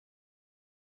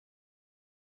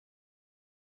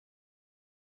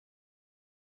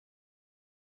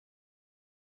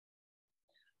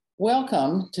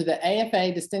Welcome to the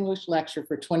AFA Distinguished Lecture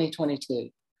for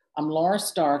 2022. I'm Laura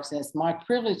Starks, and it's my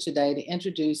privilege today to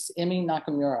introduce Emmy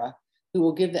Nakamura, who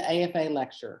will give the AFA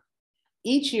Lecture.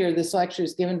 Each year, this lecture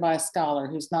is given by a scholar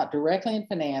who's not directly in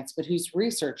finance, but whose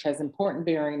research has important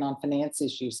bearing on finance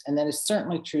issues, and that is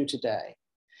certainly true today.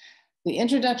 The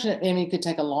introduction of Emmy could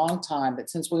take a long time,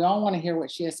 but since we all want to hear what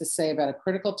she has to say about a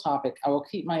critical topic, I will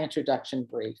keep my introduction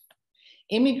brief.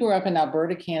 Emmy grew up in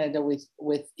Alberta, Canada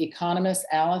with economists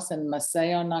Alice and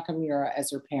Masao Nakamura as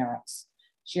her parents.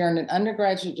 She earned an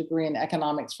undergraduate degree in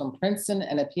economics from Princeton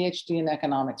and a PhD in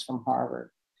economics from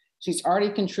Harvard. She's already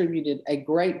contributed a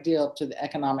great deal to the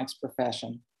economics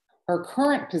profession. Her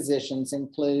current positions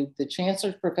include the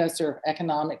Chancellor's Professor of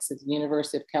Economics at the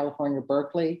University of California,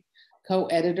 Berkeley,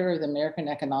 co-editor of the American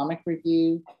Economic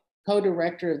Review,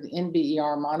 co-director of the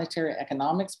NBER Monetary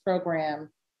Economics Program,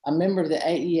 a member of the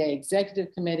AEA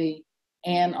Executive Committee,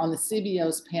 and on the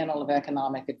CBO's panel of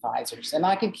economic advisors. And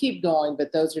I could keep going,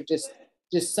 but those are just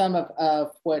some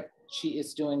of what she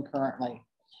is doing currently.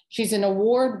 She's an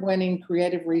award-winning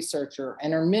creative researcher,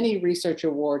 and her many research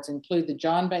awards include the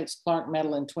John Bates Clark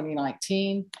Medal in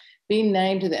 2019, being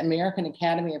named to the American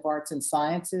Academy of Arts and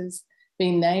Sciences,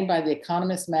 being named by The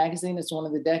Economist magazine as one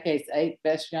of the decade's 8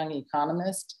 best young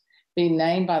economists, being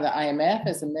named by the IMF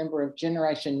as a member of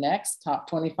Generation Next, top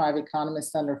 25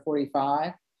 economists under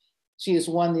 45. She has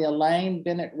won the Elaine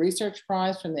Bennett Research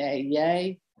Prize from the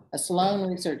AEA, a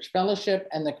Sloan Research Fellowship,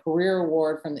 and the Career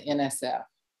Award from the NSF.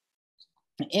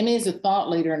 Emmy is a thought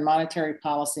leader in monetary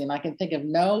policy, and I can think of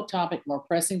no topic more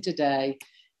pressing today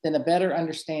than a better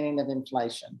understanding of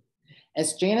inflation.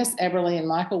 As Janice Eberly and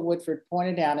Michael Woodford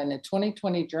pointed out in a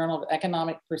 2020 Journal of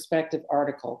Economic Perspective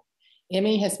article,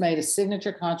 Emmy has made a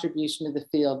signature contribution to the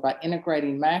field by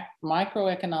integrating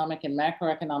microeconomic and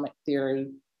macroeconomic theory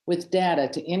with data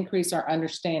to increase our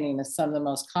understanding of some of the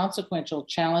most consequential,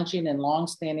 challenging, and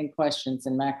long-standing questions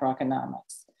in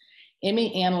macroeconomics.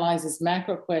 Emmy analyzes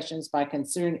macro questions by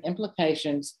considering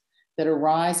implications that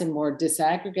arise in more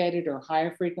disaggregated or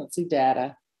higher frequency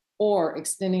data or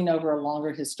extending over a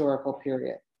longer historical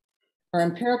period. Her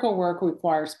empirical work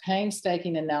requires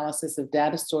painstaking analysis of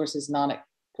data sources not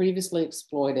previously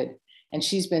exploited, and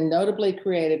she's been notably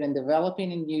creative in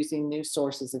developing and using new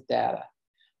sources of data.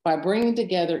 By bringing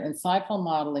together insightful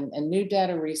modeling and new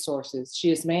data resources, she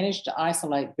has managed to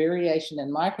isolate variation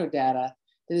in microdata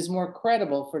that is more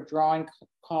credible for drawing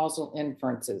causal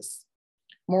inferences.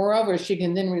 Moreover, she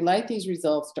can then relate these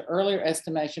results to earlier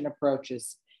estimation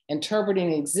approaches,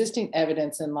 interpreting existing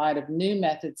evidence in light of new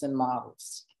methods and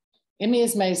models. Emmy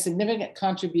has made significant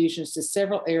contributions to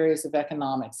several areas of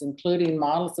economics, including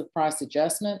models of price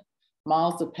adjustment,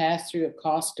 models of pass-through of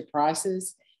cost to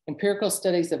prices, empirical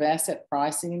studies of asset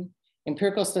pricing,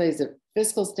 empirical studies of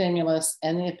fiscal stimulus,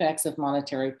 and the effects of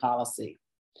monetary policy.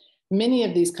 Many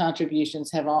of these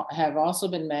contributions have also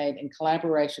been made in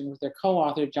collaboration with their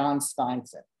co-author, John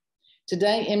Steinson.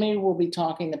 Today, Emmy will be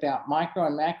talking about micro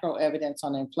and macro evidence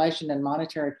on inflation and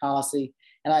monetary policy,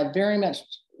 and I very much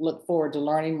look forward to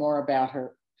learning more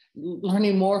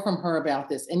from her about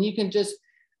this. And you can just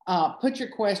put your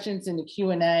questions in the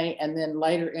Q&A, and then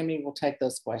later Emmy will take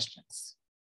those questions.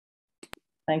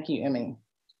 Thank you, Emmy.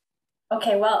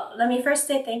 Okay, well, let me first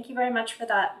say thank you very much for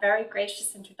that very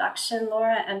gracious introduction,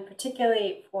 Laura, and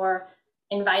particularly for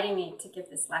inviting me to give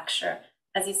this lecture.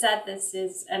 As you said, this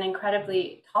is an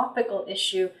incredibly topical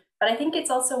issue, but I think it's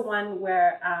also one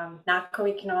where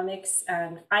macroeconomics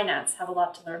and finance have a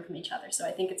lot to learn from each other. So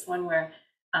I think it's one where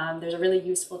there's a really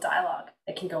useful dialogue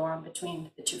that can go on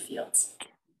between the two fields.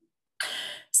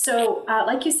 So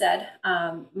like you said,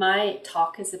 my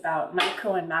talk is about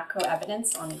micro and macro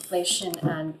evidence on inflation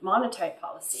and monetary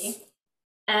policy.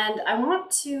 And I want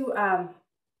to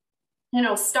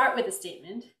start with a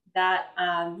statement that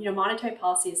monetary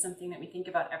policy is something that we think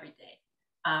about every day,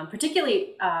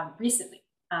 particularly recently,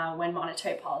 when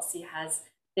monetary policy has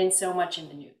been so much in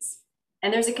the news.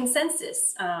 And there's a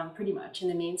consensus pretty much in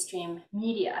the mainstream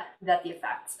media that the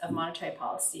effects of monetary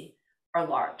policy are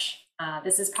large.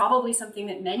 This is probably something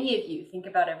that many of you think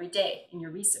about every day in your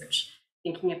research,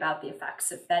 thinking about the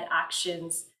effects of Fed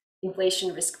actions,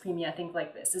 inflation risk premia, things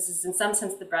like this. This is in some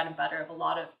sense the bread and butter of a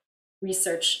lot of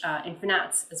research in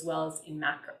finance as well as in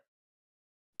macro.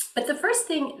 But the first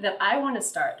thing that I want to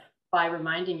start by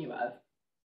reminding you of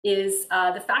is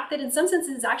the fact that in some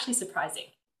senses it's actually surprising,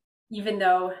 even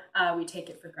though we take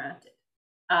it for granted.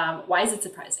 Why is it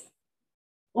surprising?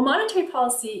 Well, monetary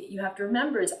policy, you have to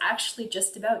remember, is actually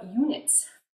just about units.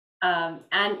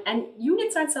 And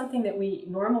units aren't something that we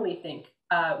normally think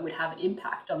would have an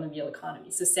impact on the real economy.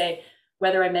 So say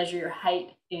whether I measure your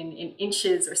height in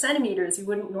inches or centimeters, you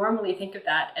wouldn't normally think of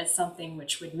that as something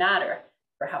which would matter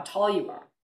for how tall you are.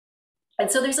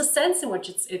 And so there's a sense in which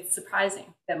it's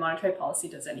surprising that monetary policy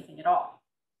does anything at all.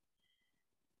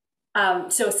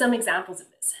 So some examples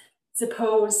of this.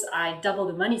 Suppose I double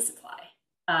the money supply,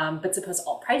 but suppose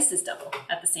all prices double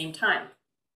at the same time.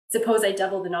 Suppose I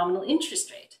double the nominal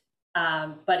interest rate,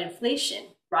 but inflation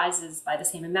rises by the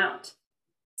same amount.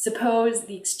 Suppose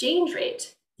the exchange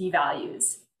rate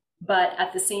devalues, but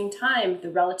at the same time,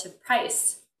 the relative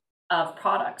price of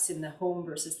products in the home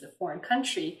versus the foreign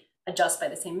country adjusts by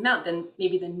the same amount. Then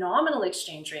maybe the nominal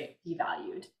exchange rate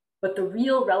devalued, but the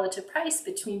real relative price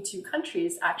between two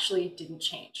countries actually didn't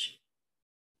change.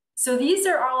 So these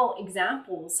are all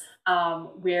examples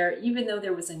where even though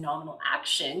there was a nominal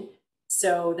action,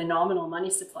 so the nominal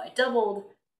money supply doubled,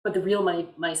 but the real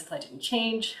money supply didn't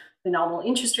change. The nominal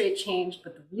interest rate changed,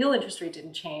 but the real interest rate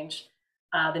didn't change.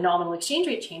 The nominal exchange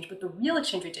rate changed, but the real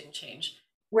exchange rate didn't change,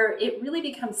 where it really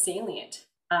becomes salient,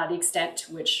 the extent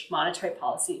to which monetary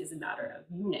policy is a matter of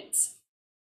units.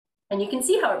 And you can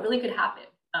see how it really could happen,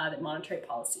 that monetary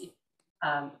policy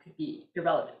could be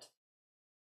irrelevant.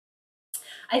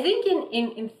 I think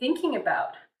in thinking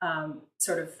about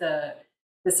sort of the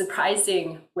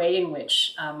surprising way in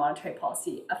which monetary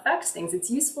policy affects things,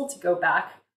 it's useful to go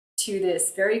back to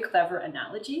this very clever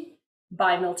analogy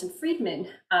by Milton Friedman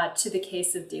to the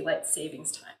case of daylight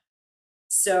savings time.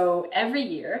 So every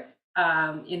year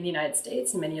in the United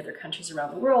States and many other countries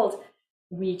around the world,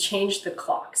 we change the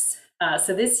clocks.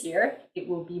 So this year, it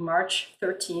will be March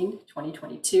 13,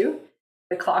 2022.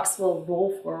 The clocks will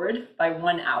roll forward by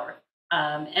 1 hour.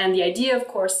 And the idea, of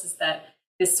course, is that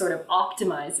this sort of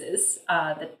optimizes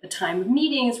the time of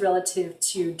meetings relative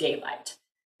to daylight,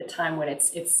 the time when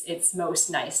it's most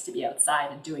nice to be outside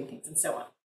and doing things and so on.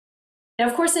 Now,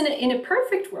 of course, in a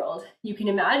perfect world, you can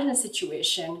imagine a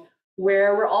situation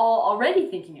where we're all already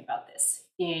thinking about this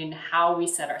in how we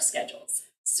set our schedules.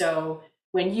 So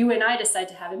when you and I decide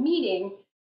to have a meeting,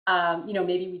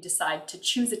 maybe we decide to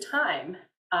choose a time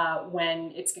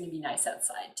when it's going to be nice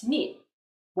outside to meet.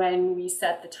 When we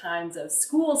set the times of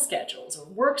school schedules or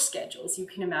work schedules, you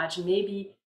can imagine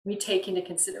maybe we take into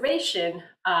consideration,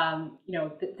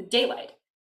 the daylight.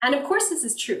 And of course, this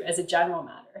is true as a general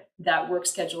matter, that work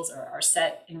schedules are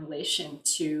set in relation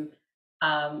to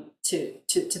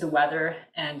the weather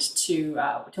and to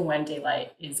when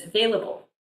daylight is available.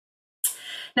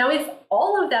 Now, if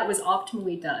all of that was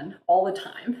optimally done all the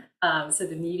time, so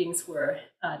the meetings were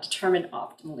determined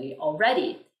optimally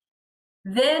already,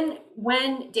 then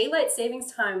when daylight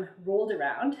savings time rolled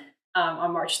around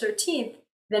on March 13th,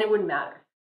 then it wouldn't matter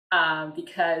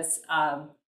because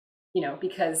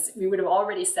we would have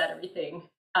already set everything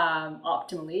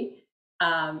optimally,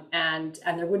 and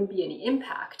there wouldn't be any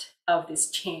impact of this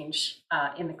change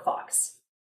in the clocks.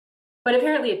 But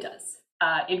apparently it does.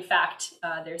 In fact,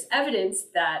 there's evidence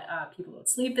that people don't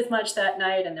sleep as much that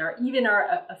night, and there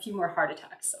are a few more heart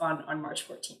attacks on March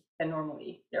 14th than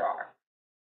normally there are.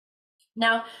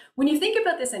 Now, when you think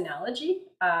about this analogy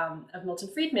of Milton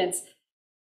Friedman's,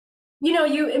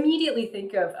 you immediately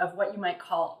think of what you might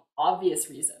call obvious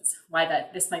reasons why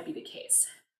this might be the case.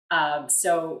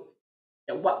 So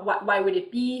why would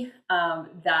it be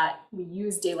that we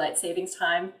use daylight savings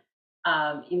time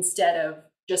instead of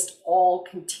just all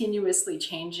continuously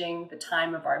changing the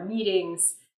time of our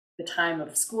meetings, the time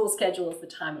of school schedules, the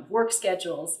time of work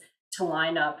schedules to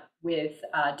line up with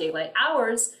daylight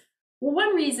hours? Well,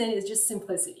 one reason is just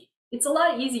simplicity. It's a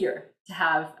lot easier to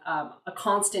have a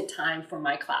constant time for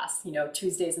my class,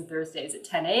 Tuesdays and Thursdays at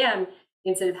 10 a.m.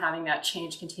 instead of having that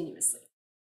change continuously.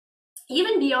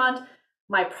 Even beyond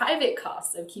my private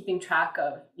costs of keeping track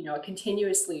of, a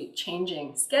continuously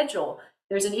changing schedule,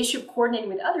 there's an issue of coordinating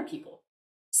with other people.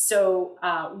 So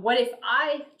what if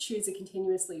I choose a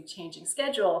continuously changing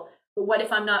schedule, but what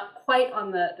if I'm not quite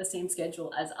on the same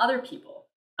schedule as other people?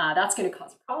 That's going to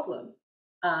cause a problem.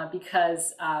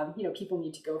 Because people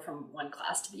need to go from one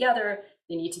class to the other.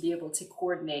 They need to be able to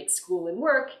coordinate school and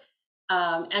work.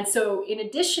 And so in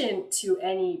addition to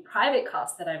any private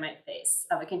costs that I might face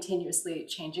of a continuously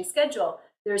changing schedule,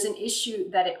 there's an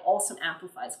issue that it also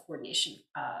amplifies coordination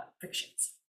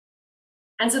frictions.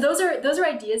 And so those are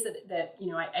ideas that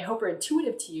I hope are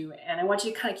intuitive to you, and I want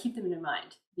you to kind of keep them in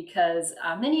mind, because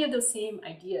many of those same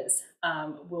ideas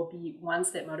will be ones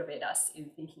that motivate us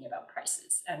in thinking about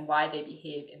prices and why they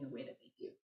behave in the way that they do.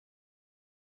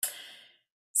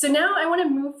 So now I want to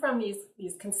move from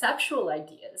these conceptual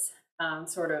ideas,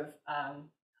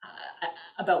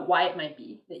 about why it might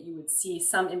be that you would see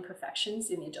some imperfections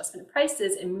in the adjustment of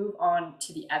prices, and move on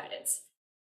to the evidence.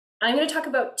 I'm going to talk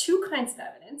about two kinds of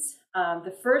evidence.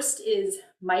 The first is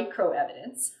micro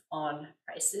evidence on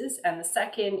prices, and the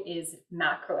second is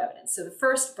macro evidence. So the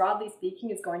first, broadly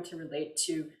speaking, is going to relate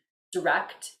to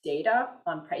direct data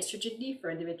on price rigidity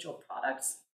for individual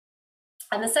products.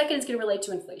 And the second is going to relate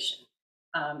to inflation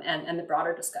and the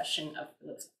broader discussion of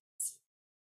those.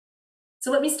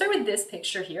 So let me start with this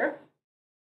picture here.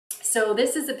 So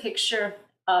this is a picture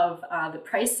of the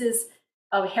prices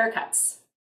of haircuts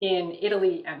in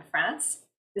Italy and France.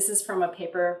 This is from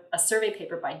a survey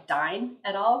paper by Dine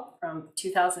et al. From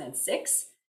 2006.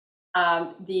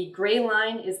 The gray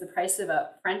line is the price of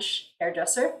a French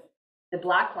hairdresser. The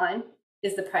black line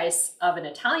is the price of an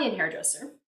Italian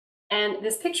hairdresser. And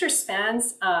this picture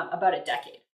spans about a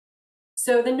decade.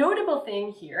 So the notable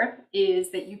thing here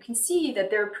is that you can see that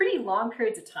there are pretty long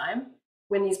periods of time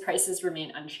when these prices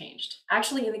remain unchanged.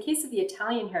 Actually, in the case of the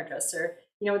Italian hairdresser,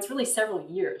 it's really several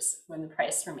years when the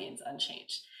price remains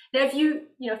unchanged. Now, if you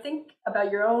think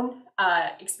about your own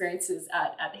experiences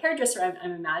at the hairdresser,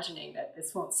 I'm imagining that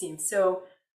this won't seem so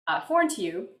foreign to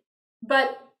you.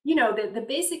 But the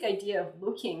basic idea of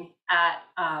looking at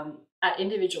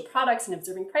individual products and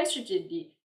observing price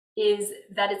rigidity is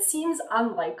that it seems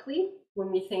unlikely when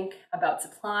we think about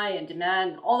supply and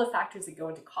demand and all the factors that go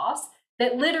into cost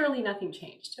that literally nothing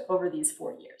changed over these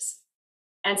 4 years.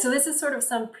 And so this is sort of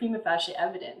some prima facie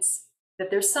evidence that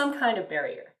there's some kind of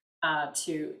barrier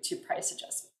to price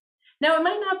adjustment. Now, it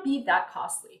might not be that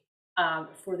costly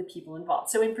for the people involved.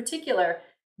 So in particular,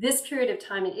 this period of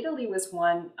time in Italy was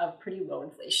one of pretty low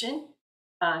inflation.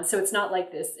 So it's not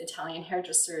like this Italian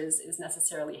hairdresser is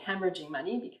necessarily hemorrhaging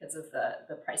money because of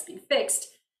the price being fixed.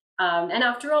 And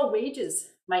after all, wages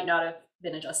might not have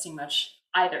been adjusting much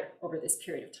either over this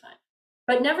period of time.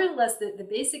 But nevertheless, the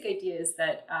basic idea is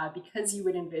that because you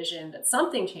would envision that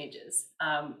something changes,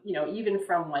 even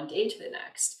from one day to the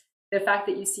next, the fact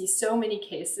that you see so many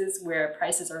cases where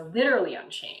prices are literally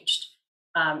unchanged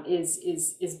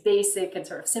is basic and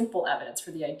sort of simple evidence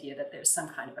for the idea that there's some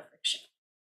kind of a friction.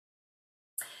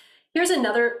 Here's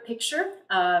another picture.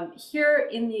 Here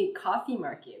in the coffee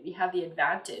market, we have the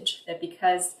advantage that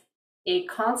because a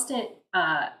constant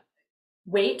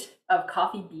weight of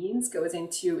coffee beans goes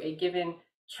into a given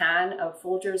can of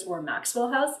Folgers or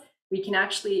Maxwell House, we can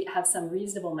actually have some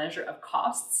reasonable measure of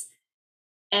costs.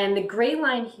 And the gray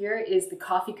line here is the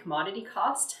coffee commodity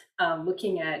cost,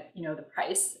 looking at the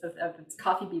price of the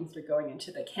coffee beans that are going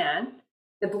into the can.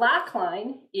 The black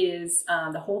line is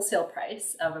the wholesale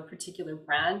price of a particular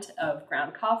brand of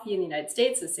ground coffee in the United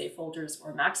States, so say Folgers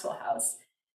or Maxwell House.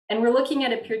 And we're looking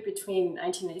at a period between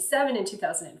 1997 and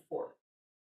 2004.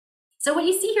 So what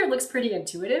you see here looks pretty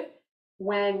intuitive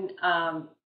when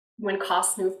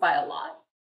costs move by a lot.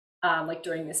 Like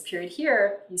during this period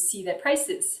here, you see that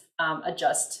prices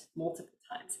adjust multiple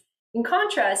times. In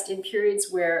contrast, in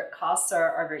periods where costs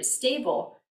are very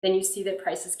stable, then you see that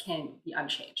prices can be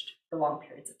unchanged for long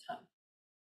periods of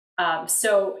time.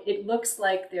 So it looks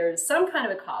like there's some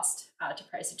kind of a cost to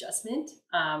price adjustment,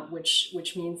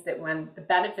 which means that when the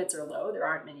benefits are low, there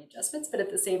aren't many adjustments, but at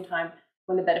the same time,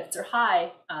 when the benefits are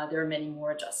high, there are many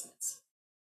more adjustments.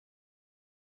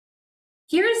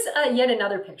 Here's yet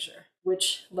another picture,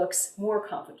 which looks more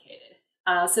complicated.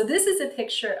 So this is a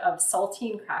picture of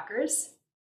saltine crackers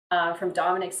from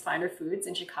Dominic's Finer Foods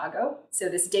in Chicago. So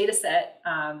this data set,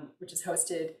 which is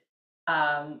hosted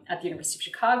at the University of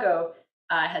Chicago,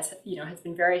 has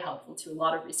been very helpful to a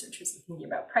lot of researchers in thinking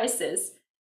about prices.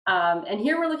 And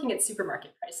here we're looking at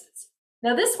supermarket prices.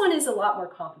 Now this one is a lot more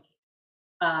complicated.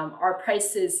 Are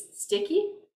prices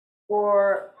sticky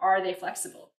or are they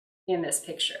flexible in this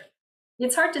picture?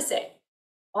 It's hard to say.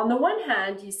 On the one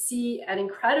hand, you see an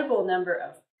incredible number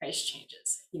of price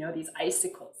changes, these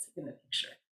icicles in the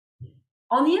picture.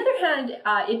 On the other hand,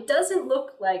 it doesn't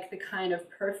look like the kind of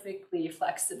perfectly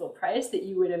flexible price that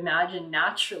you would imagine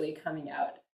naturally coming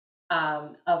out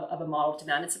of a model of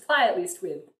demand and supply, at least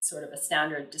with sort of a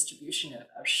standard distribution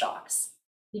of shocks,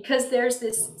 because there's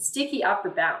this sticky upper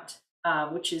bound,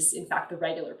 which is in fact the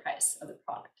regular price of the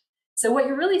product. So what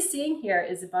you're really seeing here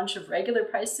is a bunch of regular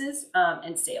prices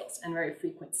and sales, and very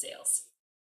frequent sales.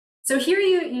 So here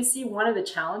you see one of the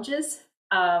challenges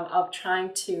of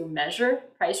trying to measure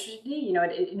price rigidity.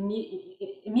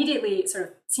 It immediately sort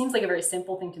of seems like a very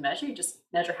simple thing to measure. You just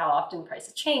measure how often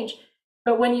prices change.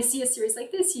 But when you see a series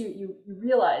like this, you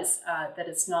realize that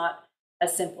it's not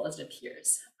as simple as it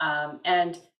appears.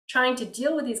 And trying to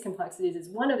deal with these complexities is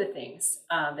one of the things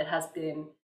that has been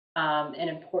an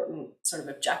important sort of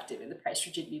objective in the price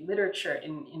rigidity literature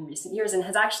in recent years, and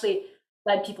has actually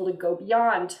led people to go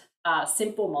beyond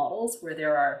simple models where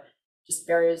there are just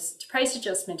barriers to price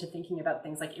adjustment to thinking about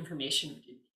things like information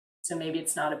rigidity. So maybe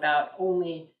it's not about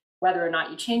only whether or not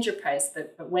you change your price,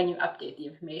 but when you update the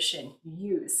information you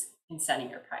use in setting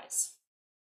your price.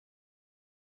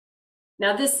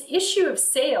 Now, this issue of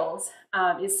sales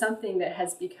is something that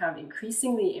has become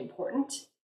increasingly important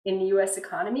in the US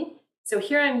economy. So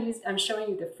here I'm showing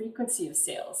you the frequency of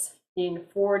sales in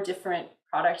 4 different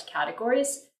product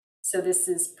categories. So this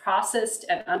is processed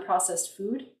and unprocessed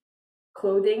food,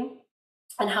 clothing,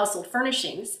 and household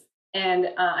furnishings. And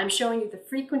I'm showing you the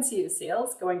frequency of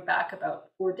sales going back about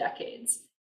 4 decades.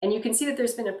 And you can see that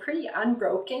there's been a pretty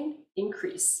unbroken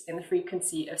increase in the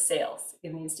frequency of sales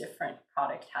in these different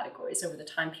product categories over the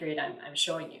time period I'm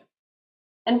showing you.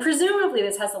 And presumably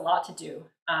this has a lot to do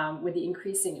with the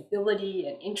increasing ability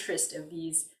and interest of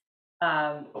these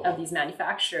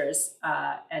manufacturers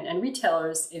and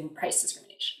retailers in price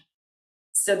discrimination.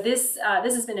 So this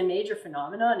has been a major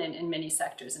phenomenon in many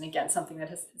sectors, and again, something that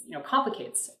has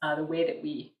complicates the way that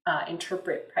we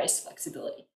interpret price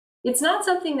flexibility. It's not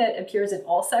something that appears in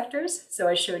all sectors. So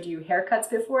I showed you haircuts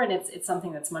before, and it's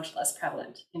something that's much less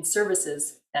prevalent in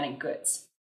services than in goods.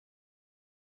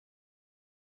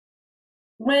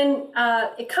 When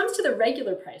it comes to the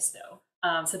regular price, though,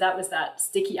 so that was that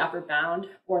sticky upper bound,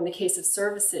 or in the case of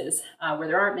services where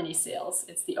there aren't many sales,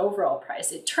 it's the overall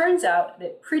price. It turns out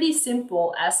that pretty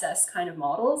simple SS kind of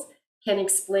models can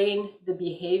explain the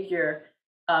behavior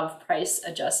of price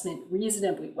adjustment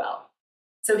reasonably well.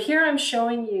 So here I'm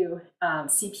showing you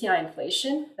CPI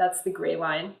inflation, that's the gray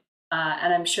line,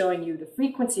 and I'm showing you the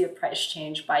frequency of price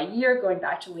change by year going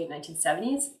back to the late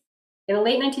 1970s. In the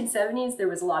late 1970s, there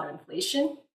was a lot of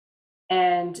inflation,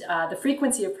 and the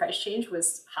frequency of price change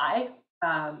was high.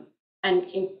 And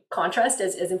in contrast,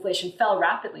 as inflation fell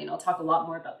rapidly, and I'll talk a lot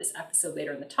more about this episode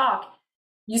later in the talk,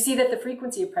 you see that the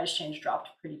frequency of price change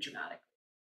dropped pretty dramatically.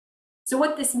 So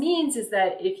what this means is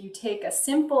that if you take a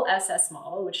simple SS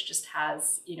model, which just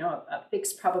has a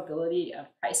fixed probability of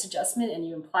price adjustment, and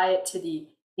you apply it to the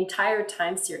entire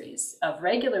time series of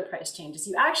regular price changes,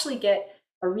 you actually get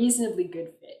a reasonably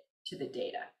good fit to the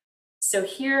data. So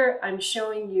here I'm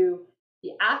showing you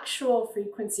the actual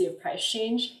frequency of price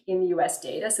change in the US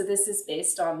data. So this is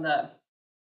based on the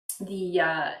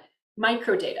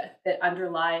micro data that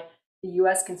underlie the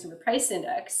US Consumer Price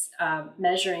Index,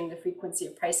 measuring the frequency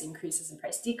of price increases and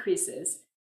price decreases.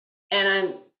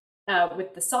 And I'm,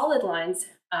 with the solid lines,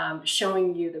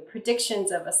 showing you the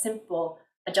predictions of a simple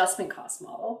adjustment cost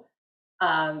model,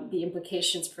 the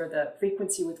implications for the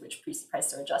frequency with which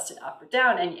prices are adjusted up or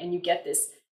down, and you get this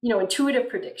intuitive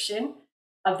prediction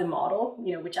of the model,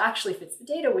 which actually fits the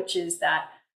data, which is that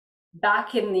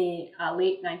back in the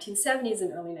late 1970s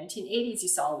and early 1980s, you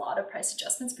saw a lot of price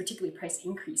adjustments, particularly price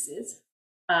increases.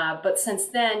 But since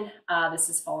then, this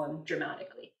has fallen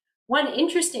dramatically. One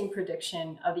interesting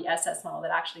prediction of the SS model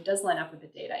that actually does line up with the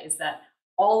data is that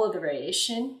all of the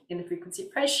variation in the frequency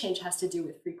of price change has to do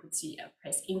with frequency of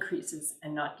price increases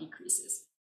and not decreases.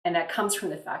 And that comes from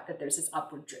the fact that there's this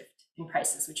upward drift in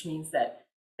prices, which means that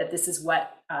this is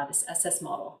what this SS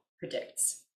model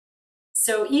predicts.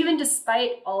 So even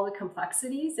despite all the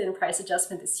complexities in price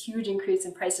adjustment, this huge increase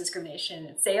in price discrimination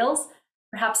and sales,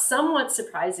 perhaps somewhat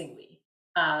surprisingly,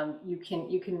 you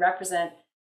can represent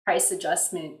price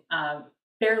adjustment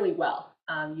fairly well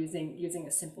using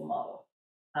a simple model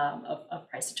of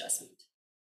price adjustment.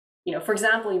 For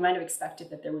example, you might have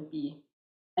expected that there would be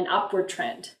an upward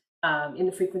trend in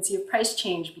the frequency of price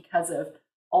change because of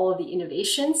all of the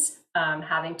innovations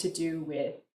having to do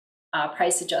with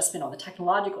price adjustment on the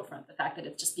technological front, the fact that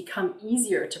it's just become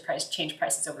easier to change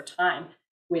prices over time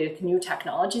with new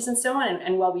technologies and so on.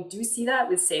 And while we do see that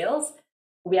with sales,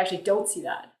 we actually don't see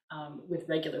that with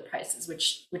regular prices,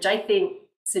 which I think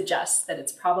suggests that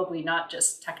it's probably not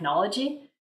just technology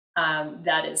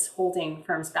that is holding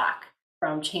firms back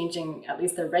from changing at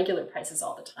least their regular prices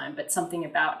all the time, but something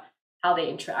about how they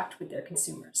interact with their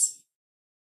consumers.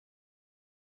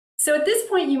 So at this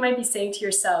point, you might be saying to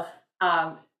yourself,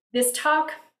 this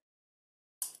talk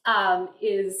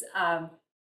is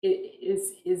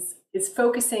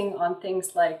focusing on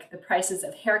things like the prices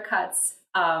of haircuts,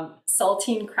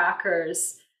 saltine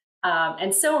crackers,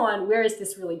 and so on. Where is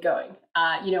this really going?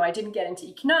 I didn't get into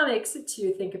economics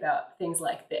to think about things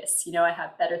like this. I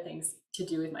have better things to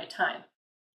do with my time.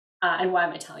 And why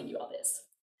am I telling you all this?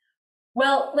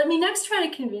 Well, let me next try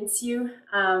to convince you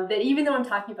that even though I'm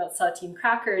talking about saltine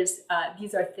crackers,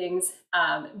 these are things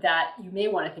that you may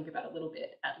want to think about a little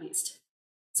bit, at least.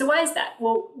 So why is that?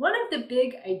 Well, one of the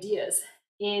big ideas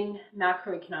in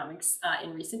macroeconomics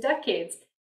in recent decades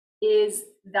is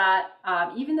that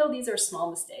even though these are small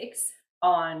mistakes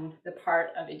on the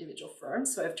part of individual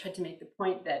firms, so I've tried to make the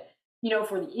point that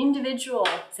for the individual,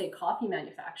 say, coffee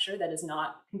manufacturer that is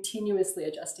not continuously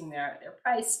adjusting their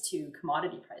price to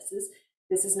commodity prices,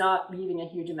 this is not leaving a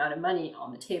huge amount of money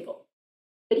on the table.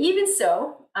 But even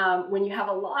so, when you have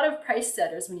a lot of price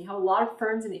setters, when you have a lot of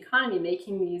firms in the economy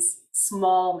making these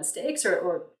small mistakes,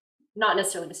 or not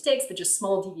necessarily mistakes, but just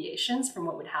small deviations from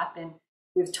what would happen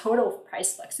with total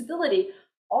price flexibility,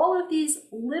 all of these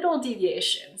little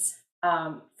deviations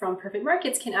from perfect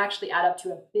markets can actually add up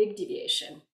to a big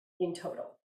deviation in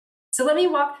total. So let me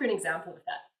walk through an example of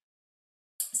that.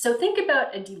 So think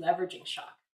about a deleveraging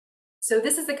shock. So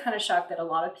this is the kind of shock that a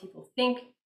lot of people think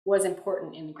was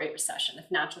important in the Great Recession, the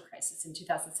financial crisis in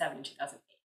 2007 and 2008.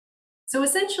 So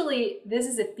essentially, this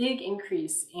is a big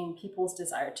increase in people's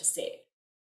desire to save.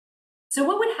 So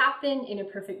what would happen in a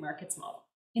perfect markets model?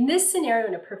 In this scenario,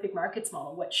 in a perfect markets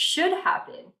model, what should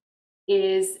happen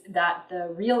is that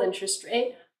the real interest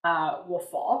rate will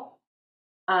fall.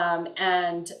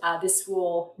 And this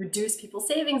will reduce people's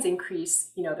savings,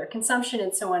 increase their consumption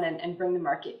and so on, and bring the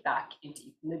market back into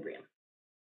equilibrium.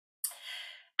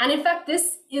 And in fact,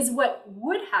 this is what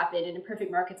would happen in a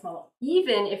perfect markets model,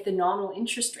 even if the nominal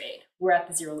interest rate were at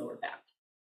the zero lower bound.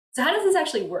 So how does this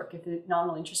actually work if the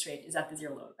nominal interest rate is at the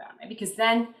zero lower bound, right? Because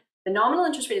then the nominal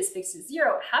interest rate is fixed at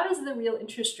zero. How does the real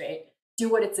interest rate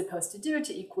do what it's supposed to do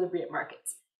to equilibrate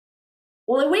markets?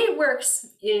 Well, the way it works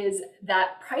is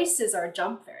that prices are a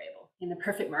jump variable in the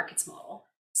perfect markets model.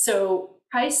 So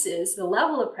prices, the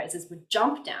level of prices would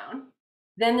jump down,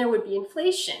 then there would be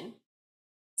inflation.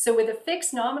 So with a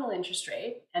fixed nominal interest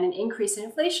rate and an increase in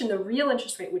inflation, the real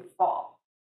interest rate would fall,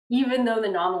 even though the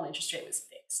nominal interest rate was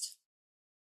fixed.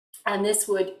 And this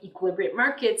would equilibrate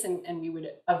markets, and we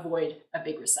would avoid a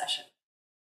big recession.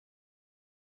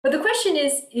 But the question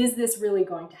is this really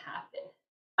going to happen?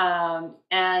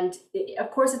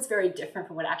 Of course, it's very different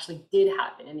from what actually did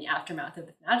happen in the aftermath of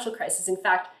the financial crisis. In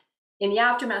fact, in the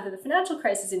aftermath of the financial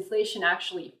crisis, inflation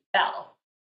actually fell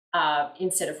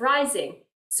instead of rising.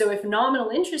 So if nominal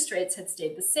interest rates had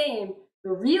stayed the same,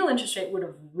 the real interest rate would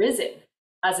have risen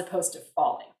as opposed to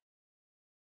falling.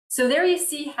 So there you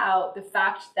see how the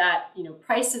fact that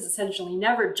prices essentially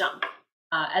never jump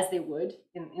as they would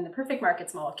in the perfect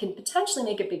markets model can potentially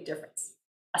make a big difference,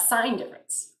 a sign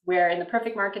difference, where in the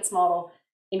perfect markets model,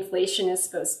 inflation is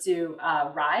supposed to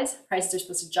rise, prices are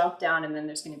supposed to jump down, and then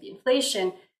there's going to be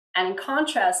inflation. And in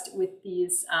contrast with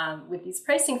these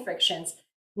pricing frictions,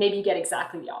 maybe you get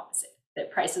exactly the opposite, that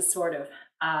prices sort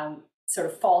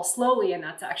of fall slowly, and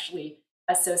that's actually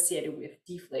associated with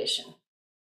deflation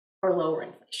or lower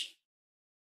inflation.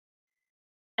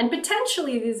 And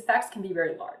potentially these effects can be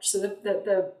very large. So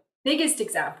the biggest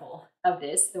example of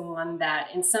this, the one that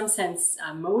in some sense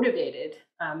motivated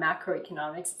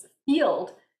macroeconomics as a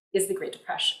field, is the Great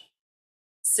Depression.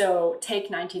 So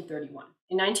take 1931.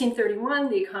 In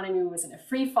 1931, the economy was in a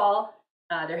free fall.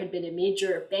 There had been a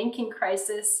major banking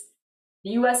crisis. The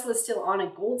US was still on a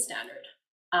gold standard.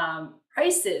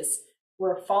 Prices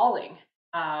were falling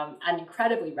at an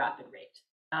incredibly rapid rate.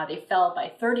 They fell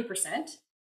by 30%,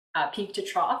 peak to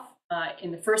trough,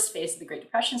 in the first phase of the Great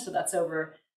Depression. So that's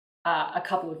over a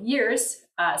couple of years.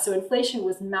 So inflation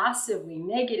was massively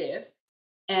negative.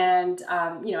 And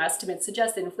estimates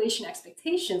suggest that inflation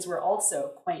expectations were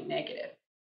also quite negative.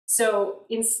 So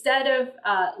instead of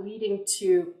leading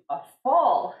to a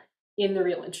fall in the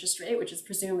real interest rate, which is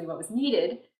presumably what was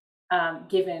needed,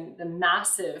 given the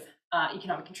massive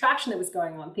economic contraction that was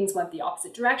going on, things went the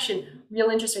opposite direction. Real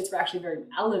interest rates were actually very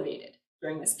elevated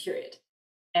during this period,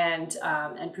 and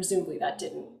presumably that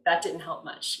didn't help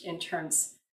much in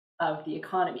terms of the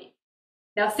economy.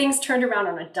 Now things turned around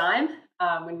on a dime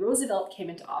when Roosevelt came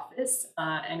into office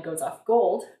and goes off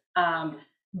gold,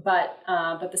 but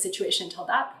the situation until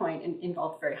that point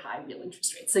involved very high real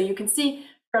interest rates. So you can see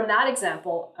from that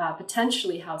example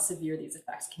potentially how severe these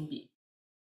effects can be.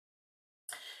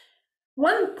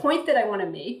 One point that I want to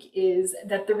make is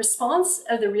that the response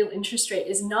of the real interest rate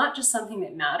is not just something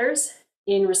that matters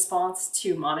in response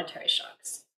to monetary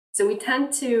shocks. So we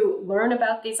tend to learn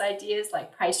about these ideas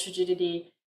like price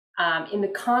rigidity in the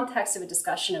context of a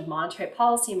discussion of monetary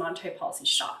policy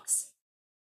shocks.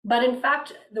 But in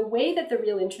fact, the way that the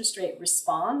real interest rate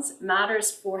responds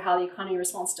matters for how the economy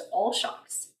responds to all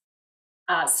shocks.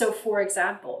 So for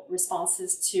example,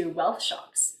 responses to wealth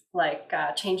shocks, like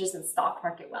changes in stock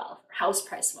market wealth or house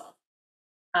price wealth.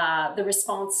 The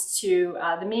response to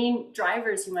the main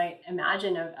drivers you might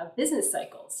imagine of business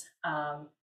cycles.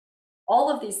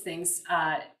 All of these things,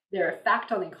 their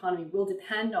effect on the economy will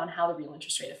depend on how the real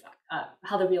interest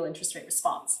rate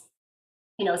responds.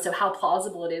 So how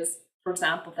plausible it is, for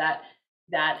example, that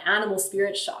animal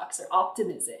spirit shocks or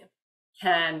optimism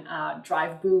can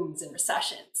drive booms and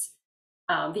recessions.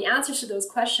 The answers to those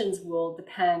questions will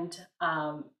depend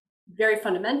very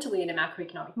fundamentally in a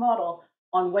macroeconomic model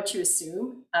on what you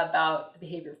assume about the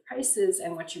behavior of prices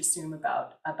and what you assume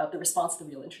about the response of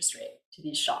the real interest rate to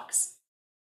these shocks.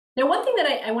 Now, one thing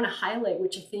that I want to highlight,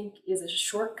 which I think is a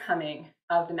shortcoming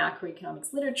of the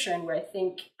macroeconomics literature, and where I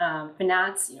think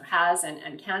finance has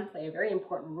and can play a very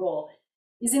important role,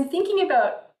 is in thinking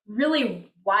about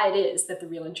really why it is that the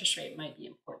real interest rate might be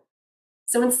important.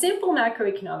 So in simple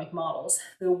macroeconomic models,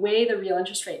 the way the real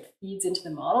interest rate feeds into the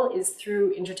model is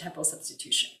through intertemporal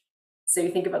substitution. So you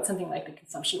think about something like the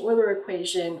consumption-Euler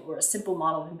equation or a simple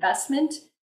model of investment,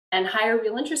 and higher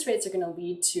real interest rates are going to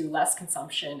lead to less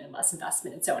consumption and less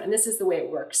investment and so on. And this is the way it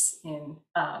works in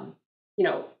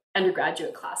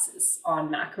undergraduate classes on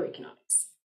macroeconomics.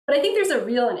 But I think there's a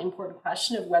real and important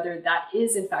question of whether that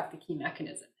is in fact the key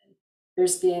mechanism. And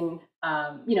there's been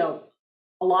a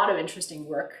lot of interesting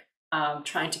work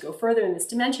trying to go further in this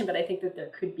dimension, but I think that there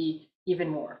could be even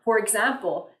more. For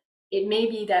example, it may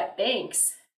be that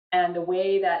banks and the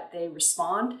way that they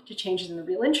respond to changes in the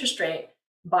real interest rate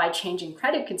by changing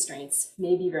credit constraints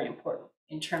may be very important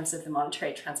in terms of the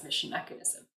monetary transmission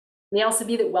mechanism. It may also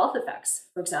be that wealth effects,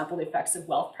 for example, the effects of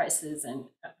wealth prices and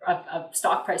of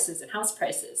stock prices and house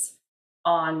prices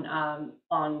on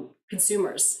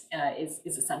consumers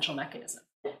is a central mechanism.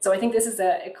 So I think this is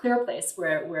a clear place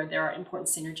where there are important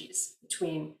synergies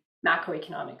between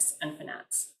macroeconomics and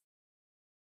finance.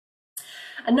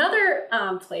 Another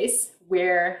place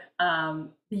where the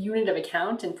unit of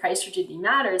account and price rigidity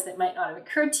matters that might not have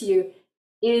occurred to you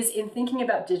is in thinking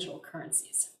about digital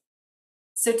currencies.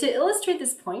 So to illustrate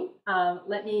this point,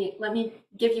 let me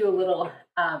give you a little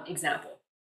example.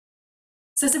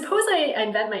 So suppose I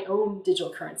invent my own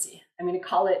digital currency. I'm going to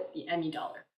call it the Emmy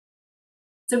dollar.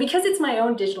 So because it's my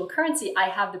own digital currency, I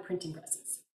have the printing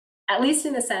presses, at least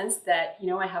in the sense that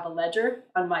I have a ledger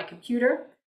on my computer.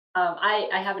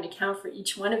 I have an account for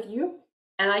each one of you,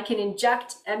 and I can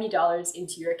inject Emmy dollars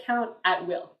into your account at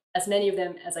will, as many of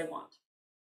them as I want.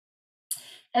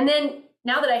 And then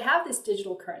now that I have this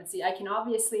digital currency, I can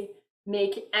obviously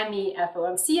make Emmy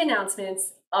FOMC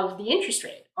announcements of the interest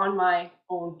rate on my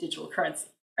own digital currency,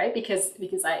 right? Because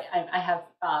I have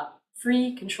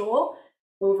free control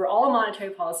over all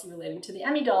monetary policy relating to the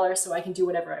Emmy dollar, so I can do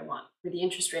whatever I want for the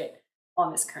interest rate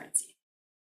on this currency.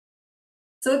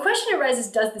 So the question arises,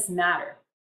 does this matter?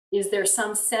 Is there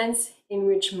some sense in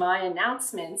which my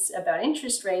announcements about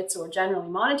interest rates or generally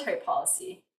monetary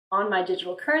policy on my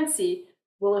digital currency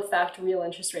will affect real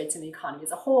interest rates in the economy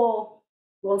as a whole,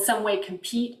 will in some way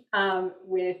compete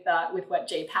with what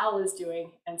Jay Powell is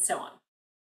doing, and so on?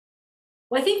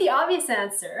 Well, I think the obvious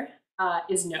answer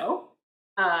is no.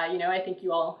 I think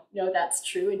you all know that's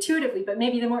true intuitively, but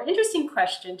maybe the more interesting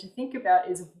question to think about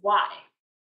is why?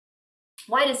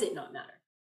 Why does it not matter?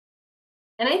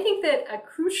 And I think that a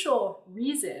crucial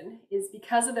reason is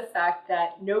because of the fact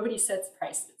that nobody sets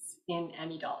prices in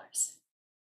Emmy dollars.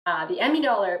 The Emmy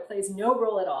dollar plays no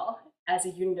role at all as a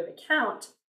unit of account.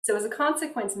 So as a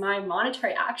consequence, my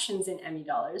monetary actions in Emmy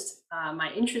dollars,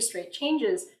 my interest rate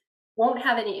changes, won't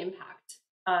have any impact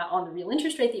on the real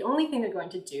interest rate. The only thing they're going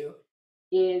to do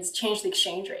is change the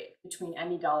exchange rate between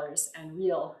Emmy dollars and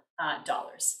real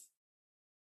dollars.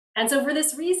 And so for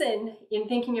this reason, in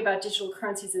thinking about digital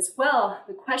currencies as well,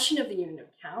 the question of the unit of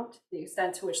account, the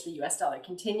extent to which the US dollar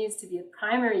continues to be a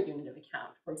primary unit of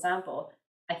account, for example,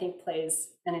 I think plays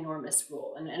an enormous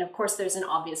role. And of course, there's an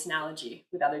obvious analogy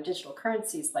with other digital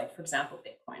currencies, like, for example,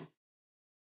 Bitcoin.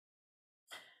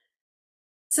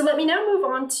 So let me now move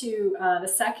on to the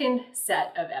second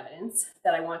set of evidence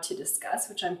that I want to discuss,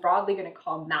 which I'm broadly going to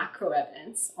call macro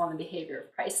evidence on the behavior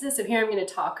of prices. So here I'm going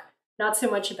to talk not so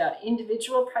much about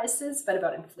individual prices, but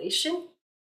about inflation.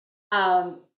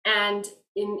 And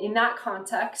in that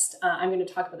context, I'm going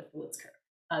to talk about the Phillips curve.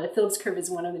 The Phillips curve is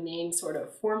one of the main sort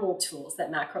of formal tools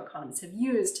that macroeconomists have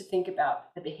used to think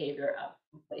about the behavior of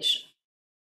inflation.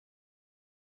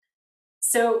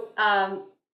 So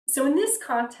in this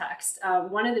context,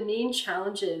 one of the main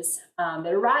challenges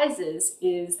that arises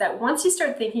is that once you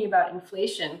start thinking about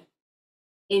inflation,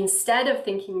 instead of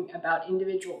thinking about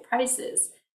individual prices,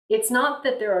 it's not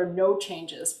that there are no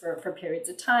changes for periods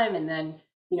of time and then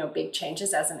big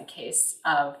changes, as in the case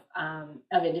of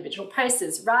individual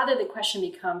prices. Rather, the question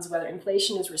becomes whether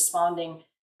inflation is responding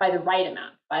by the right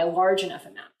amount, by a large enough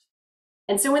amount.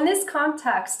 And so in this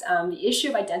context, the issue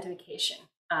of identification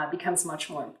becomes much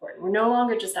more important. We're no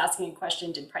longer just asking a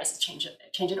question, did prices change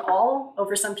at all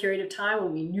over some period of time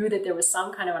when we knew that there was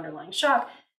some kind of underlying shock?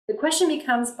 The question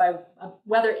becomes by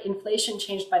whether inflation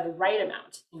changed by the right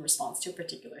amount in response to a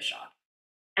particular shock.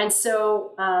 And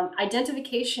so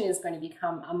identification is going to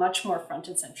become a much more front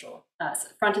and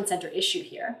center issue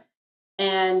here.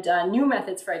 And new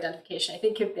methods for identification, I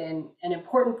think, have been an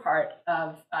important part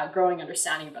of growing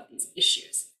understanding about these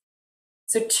issues.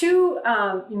 So two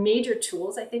major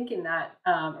tools, I think, in that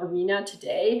arena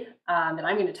today that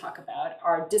I'm going to talk about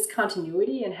are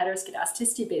discontinuity and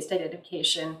heteroscedasticity-based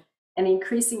identification and the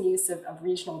increasing use of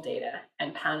regional data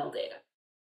and panel data.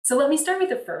 So let me start with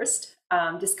the first,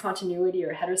 discontinuity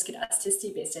or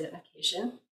heteroscedasticity-based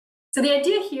identification. So the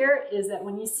idea here is that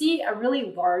when you see a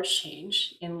really large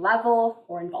change in level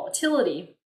or in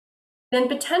volatility, then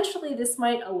potentially this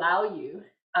might allow you,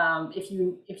 if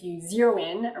you zero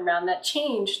in around that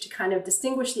change, to kind of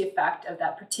distinguish the effect of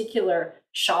that particular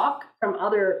shock from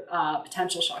other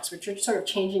potential shocks, which are sort of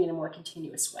changing in a more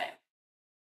continuous way.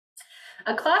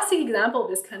 A classic example of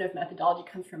this kind of methodology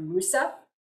comes from Musa.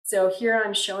 So here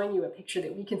I'm showing you a picture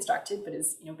that we constructed, but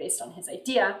is based on his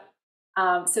idea.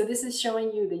 So this is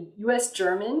showing you the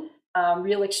US-German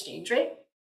real exchange rate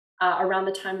around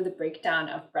the time of the breakdown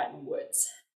of Bretton Woods.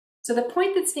 So the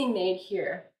point that's being made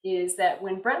here is that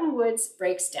when Bretton Woods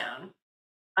breaks down,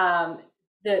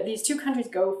 these two countries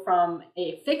go from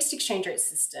a fixed exchange rate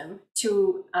system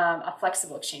to a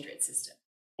flexible exchange rate system.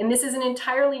 And this is an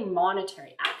entirely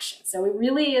monetary action. So it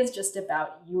really is just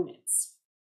about units.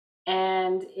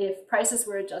 And if prices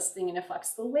were adjusting in a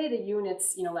flexible way, the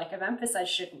units, like I've emphasized,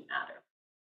 shouldn't matter.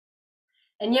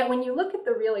 And yet when you look at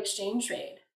the real exchange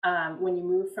rate, when you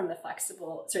move from the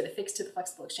fixed to the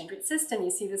flexible exchange rate system, you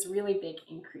see this really big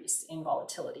increase in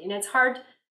volatility. And it's hard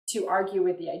to argue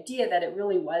with the idea that it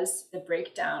really was the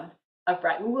breakdown of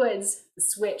Bretton Woods, the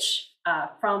switch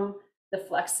from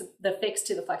the fixed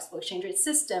to the flexible exchange rate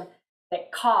system,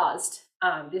 that caused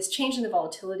this change in the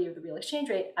volatility of the real exchange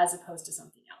rate as opposed to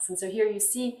something else. And so here you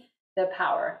see the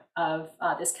power of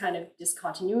this kind of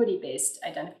discontinuity-based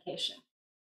identification.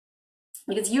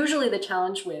 Because usually the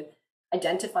challenge with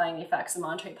identifying the effects of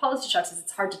monetary policy shocks is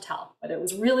it's hard to tell whether it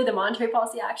was really the monetary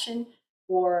policy action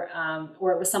or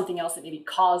it was something else that maybe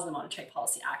caused the monetary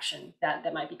policy action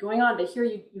that might be going on. But here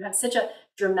you have such a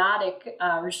dramatic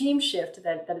regime shift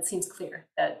that it seems clear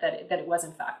that it was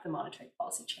in fact the monetary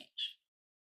policy change.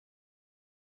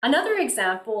 Another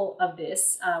example of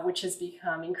this, which has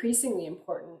become increasingly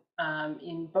important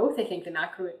in both, I think, the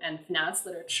macro and finance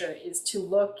literature, is to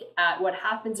look at what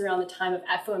happens around the time of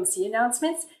FOMC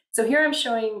announcements. So here I'm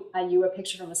showing you a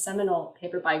picture from a seminal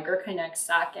paper by Gurkinek,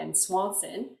 Sack, and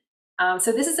Swanson.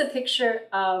 So this is a picture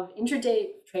of intraday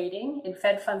trading in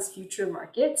Fed funds future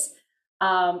markets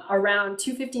around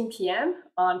 2:15 p.m.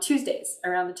 on Tuesdays,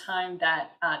 around the time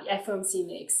that the FOMC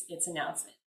makes its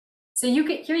announcement. So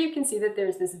here you can see that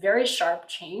there's this very sharp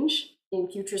change in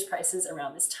futures prices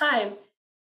around this time.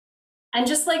 And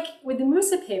just like with the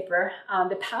Musa paper,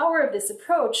 the power of this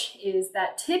approach is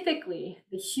that typically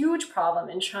the huge problem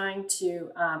in trying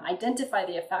to identify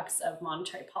the effects of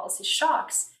monetary policy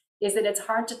shocks is that it's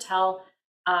hard to tell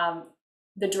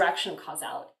the direction of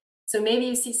causality. So maybe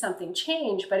you see something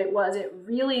change, but was it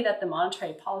really that the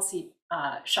monetary policy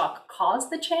shock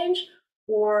caused the change?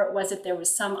 Or was it there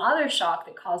was some other shock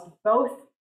that caused both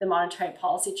the monetary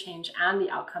policy change and the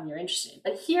outcome you're interested in?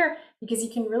 But here, because you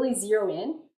can really zero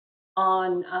in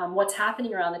on what's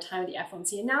happening around the time of the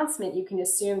FOMC announcement, you can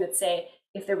assume that, say,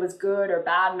 if there was good or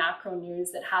bad macro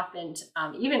news that happened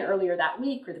even earlier that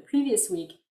week or the previous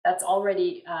week, that's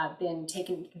already been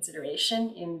taken into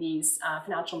consideration in these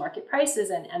financial market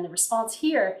prices. And the response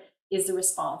here is the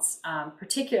response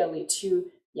particularly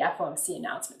to the FOMC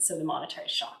announcement, so the monetary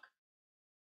shock.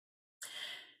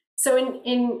 So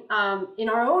in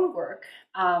our own work,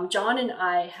 John and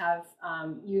I have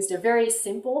used a very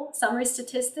simple summary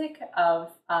statistic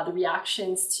of the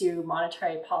reactions to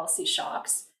monetary policy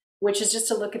shocks, which is just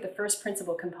to look at the first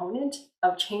principal component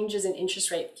of changes in interest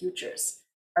rate futures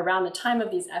around the time of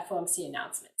these FOMC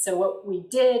announcements. So what we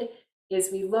did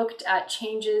is we looked at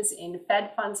changes in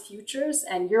Fed funds futures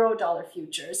and Eurodollar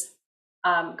futures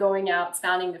going out,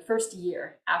 spanning the first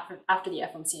year after the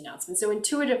FOMC announcement. So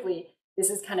intuitively, this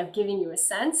is kind of giving you a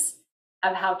sense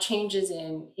of how changes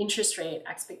in interest rate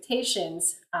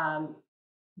expectations,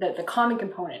 the common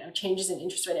component of changes in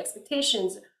interest rate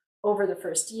expectations over the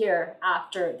first year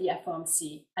after the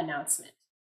FOMC announcement.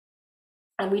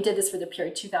 And we did this for the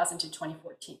period 2000 to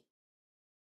 2014.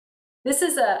 This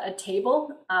is a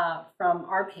table from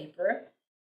our paper.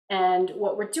 And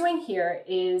what we're doing here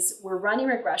is we're running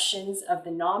regressions of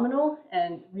the nominal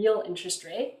and real interest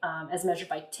rate as measured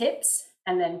by TIPS,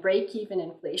 and then break-even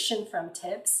inflation from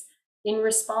TIPS in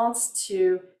response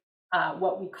to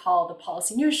what we call the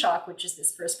policy news shock, which is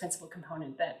this first principal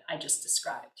component that I just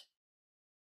described.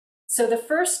 So the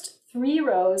first 3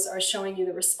 rows are showing you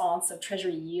the response of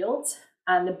Treasury yields,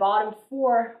 and the bottom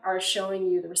 4 are showing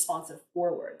you the response of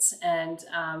forwards. And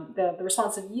the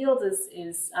response of yield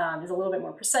is a little bit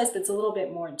more precise, but it's a little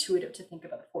bit more intuitive to think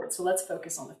about the forwards. So let's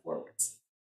focus on the forwards.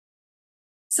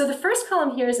 So the first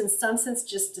column here is in some sense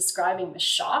just describing the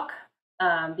shock,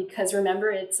 because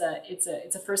remember it's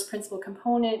a first principle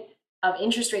component of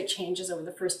interest rate changes over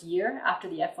the first year after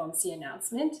the FOMC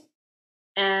announcement.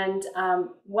 And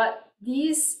what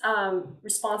these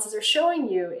responses are showing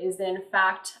you is that, in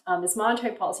fact, this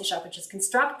monetary policy shock, which is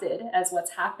constructed as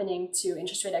what's happening to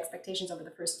interest rate expectations over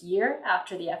the first year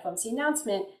after the FOMC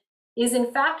announcement, is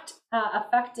in fact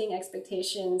affecting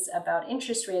expectations about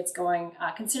interest rates going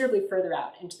considerably further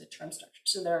out into the term structure.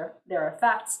 So there are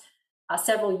effects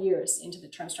several years into the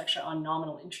term structure on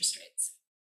nominal interest rates.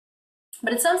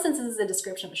 But in some sense, this is a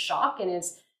description of a shock and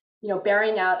is,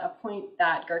 bearing out a point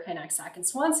that Gerkenek, Sack, and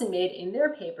Swanson made in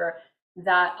their paper,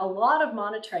 that a lot of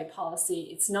monetary policy,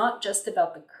 it's not just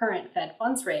about the current Fed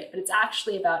funds rate, but it's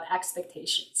actually about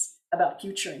expectations about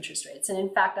future interest rates. And in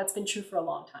fact, that's been true for a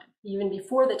long time, even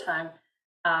before the time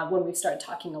when we've started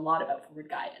talking a lot about forward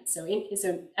guidance. So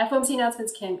FOMC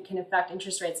announcements can affect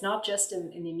interest rates, not just in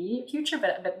the immediate future,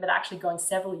 but actually going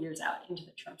several years out into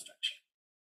the term structure.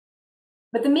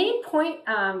 But the main point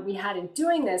we had in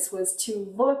doing this was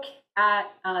to look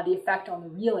at the effect on the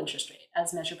real interest rate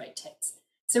as measured by TIPS.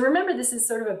 So remember, this is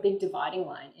sort of a big dividing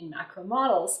line in macro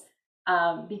models,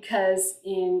 because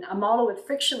in a model with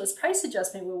frictionless price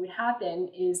adjustment, what would happen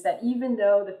is that even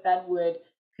though the Fed would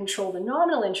control the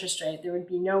nominal interest rate, there would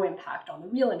be no impact on the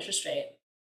real interest rate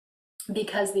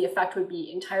because the effect would be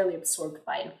entirely absorbed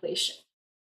by inflation.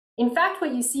 In fact,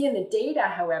 what you see in the data,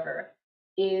 however,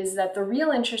 is that the real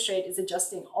interest rate is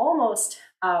adjusting almost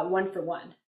 1 for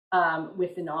 1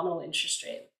 with the nominal interest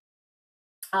rate.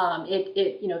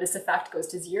 This effect goes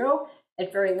to 0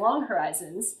 at very long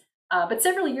horizons, but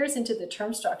several years into the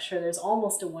term structure, there's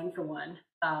almost a 1 for 1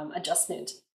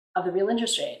 adjustment of the real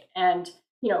interest rate. And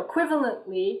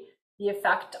equivalently, the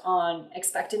effect on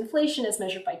expected inflation as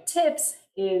measured by TIPS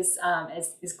is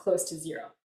close to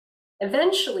 0.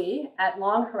 Eventually, at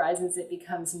long horizons, it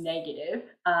becomes negative,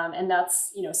 and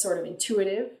that's sort of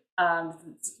intuitive.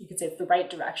 You could say it's the right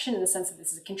direction in the sense that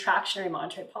this is a contractionary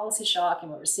monetary policy shock,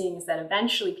 and what we're seeing is that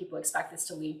eventually people expect this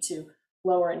to lead to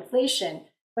lower inflation.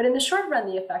 But in the short run,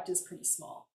 the effect is pretty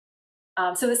small.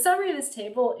 So the summary of this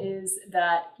table is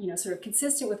that, sort of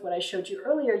consistent with what I showed you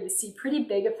earlier, you see pretty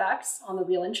big effects on the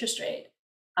real interest rate,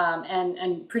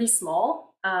 and pretty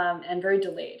small and very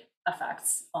delayed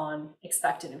effects on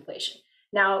expected inflation.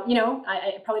 Now,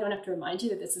 I probably don't have to remind you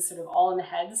that this is sort of all in the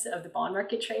heads of the bond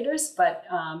market traders, but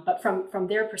from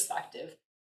their perspective,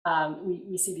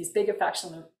 we see these big effects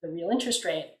on the real interest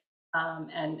rate,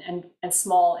 and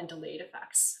small and delayed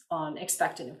effects on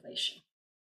expected inflation.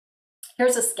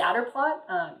 Here's a scatter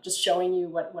plot, just showing you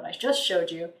what I just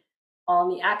showed you. On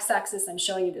the x-axis, I'm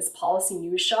showing you this policy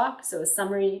news shock, so a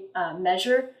summary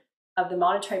measure of the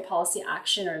monetary policy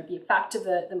action or the effect of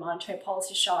the monetary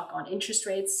policy shock on interest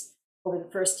rates over the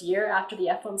first year after the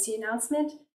FOMC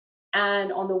announcement.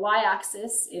 And on the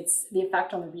y-axis, it's the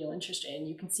effect on the real interest rate. And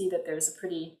you can see that there's a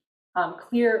pretty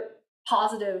clear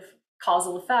positive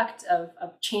causal effect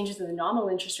of changes in the nominal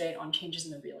interest rate on changes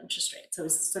in the real interest rate. So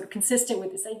it's sort of consistent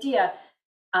with this idea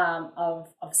of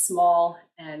small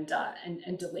and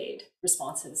delayed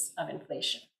responses of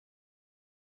inflation.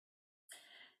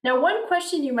 Now, one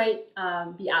question you might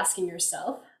be asking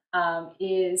yourself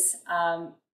is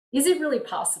it really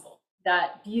possible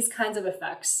that these kinds of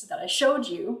effects that I showed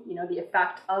you, the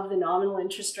effect of the nominal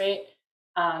interest rate,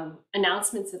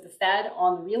 announcements of the Fed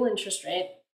on the real interest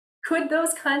rate, could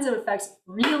those kinds of effects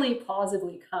really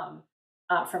plausibly come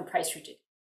from price rigidity?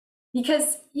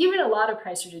 Because even a lot of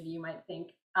price rigidity, you might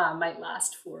think, might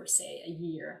last for, say, a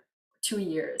year, 2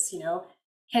 years.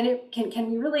 Can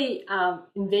we really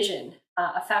envision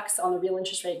effects on the real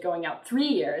interest rate going out 3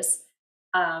 years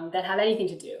that have anything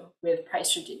to do with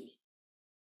price rigidity?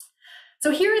 So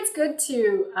here it's good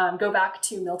to go back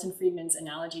to Milton Friedman's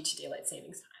analogy to daylight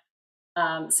savings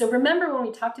time. So remember when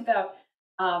we talked about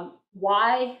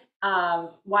why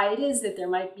it is that there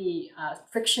might be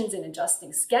frictions in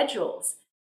adjusting schedules.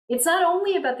 It's not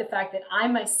only about the fact that I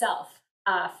myself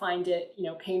find it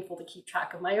painful to keep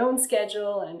track of my own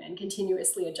schedule and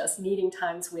continuously adjust meeting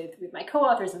times with my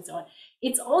co-authors and so on.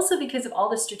 It's also because of all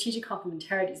the strategic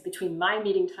complementarities between my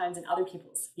meeting times and other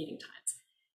people's meeting times.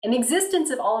 And the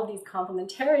existence of all of these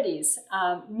complementarities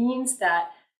means that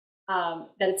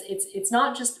it's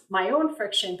not just my own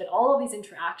friction, but all of these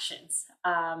interactions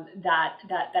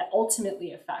that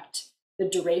ultimately affect the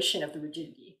duration of the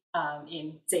rigidity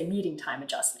in, say, meeting time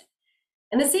adjustment.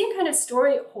 And the same kind of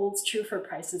story holds true for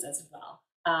prices as well.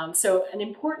 So an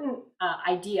important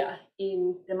idea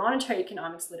in the monetary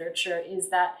economics literature is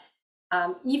that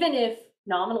even if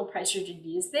nominal price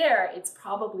rigidity is there, it's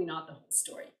probably not the whole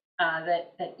story.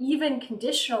 That even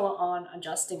conditional on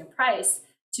adjusting a price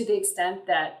to the extent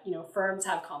that firms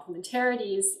have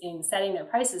complementarities in setting their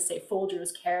prices, say Folgers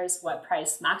cares what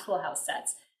price Maxwell House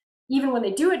sets, even when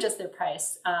they do adjust their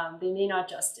price, they may not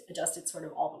adjust it sort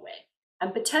of all the way.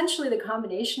 And potentially the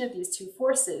combination of these two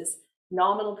forces,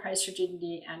 nominal price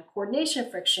rigidity and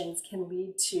coordination frictions, can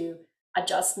lead to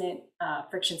adjustment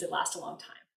frictions that last a long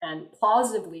time and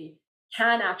plausibly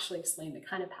can actually explain the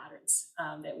kind of patterns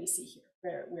that we see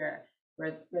here, where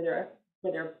there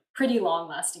are pretty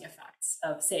long-lasting effects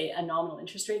of, say, a nominal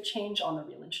interest rate change on the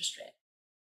real interest rate.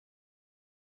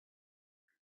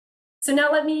 So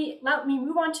now let me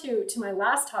move on to my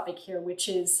last topic here, which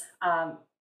is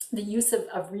the use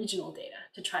of regional data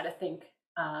to try to think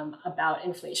about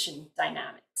inflation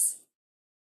dynamics.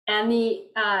 And the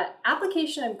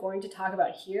application I'm going to talk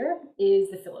about here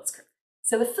is the Phillips curve.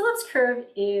 So the Phillips curve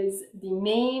is the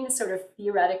main sort of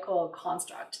theoretical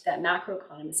construct that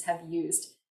macroeconomists have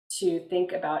used to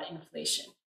think about inflation.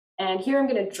 And here I'm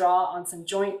going to draw on some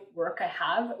joint work I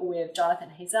have with Jonathan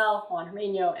Hazel, Juan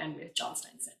Herreño, and with John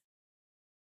Steinson.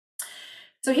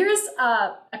 So here's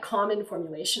a common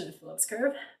formulation of the Phillips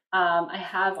curve. I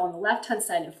have on the left-hand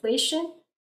side inflation,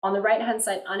 on the right-hand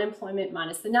side unemployment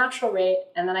minus the natural rate,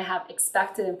 and then I have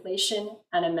expected inflation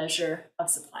and a measure of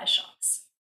supply shocks.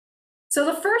 So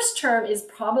the first term is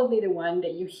probably the one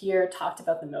that you hear talked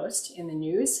about the most in the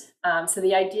news. So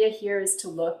the idea here is to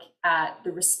look at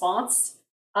the response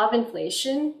of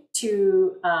inflation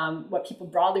to what people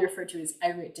broadly refer to as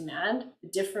aggregate demand, the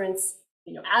difference,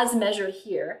 as measured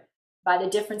here by the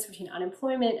difference between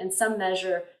unemployment and some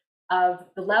measure of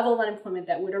the level of unemployment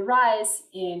that would arise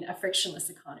in a frictionless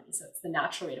economy. So it's the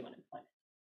natural rate of unemployment.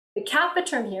 The kappa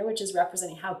term here, which is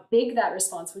representing how big that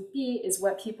response would be, is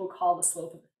what people call the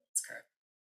slope of the Phillips curve.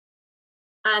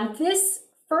 And this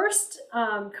first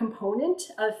component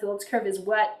of the Phillips curve is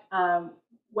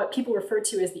what people refer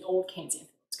to as the old Keynesian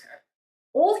Phillips curve.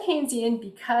 Old Keynesian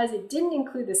because it didn't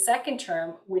include the second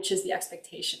term, which is the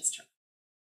expectations term.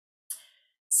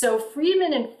 So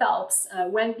Friedman and Phelps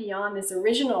went beyond this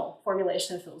original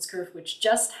formulation of the Phillips curve, which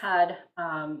just had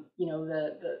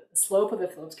the slope of the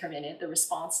Phillips curve in it, the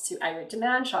response to aggregate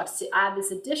demand shocks, to add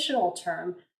this additional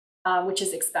term, which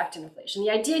is expected inflation. The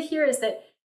idea here is that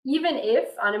even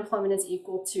if unemployment is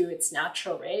equal to its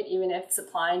natural rate, even if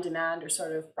supply and demand are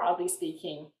sort of, broadly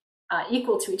speaking,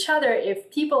 equal to each other,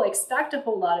 if people expect a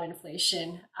whole lot of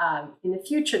inflation in the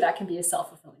future, that can be a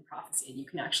self-fulfilling prophecy. You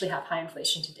can actually have high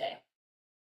inflation today.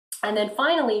 And then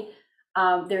finally,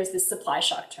 there's this supply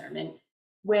shock term. And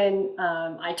when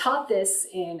I taught this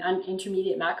in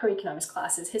intermediate macroeconomics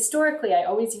classes, historically, I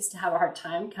always used to have a hard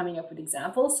time coming up with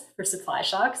examples for supply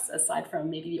shocks, aside from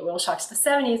maybe the oil shocks of the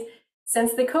 70s.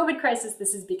 Since the COVID crisis,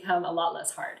 this has become a lot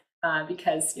less hard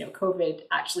because COVID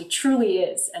actually truly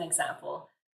is an example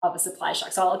of a supply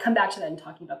shock. So I'll come back to that in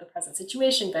talking about the present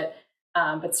situation, but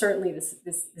certainly this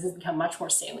has become much more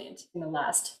salient in the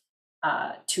last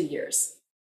 2 years.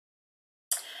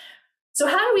 So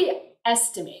how do we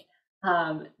estimate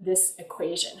this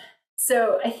equation?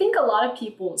 So I think a lot of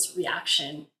people's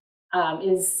reaction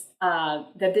is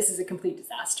that this is a complete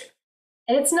disaster.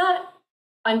 And it's not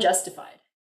unjustified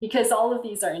because all of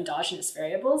these are endogenous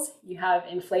variables. You have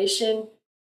inflation,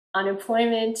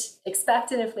 unemployment,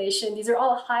 expected inflation. These are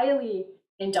all highly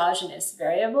endogenous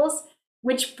variables,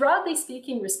 which broadly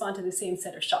speaking respond to the same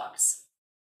set of shocks.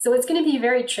 So it's going to be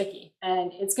very tricky,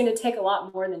 and it's going to take a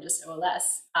lot more than just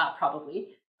OLS, probably.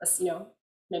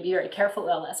 Maybe very careful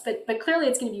OLS, but clearly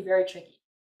it's going to be very tricky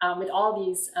with all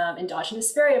these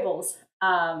endogenous variables.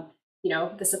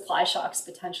 The supply shocks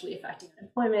potentially affecting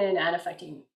unemployment and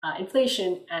affecting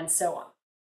inflation, and so on.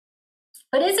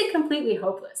 But is it completely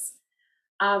hopeless?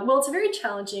 Well, it's very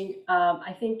challenging.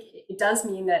 I think it does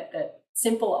mean that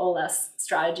simple OLS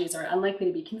strategies are unlikely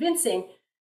to be convincing.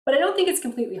 But I don't think it's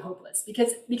completely hopeless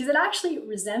because it actually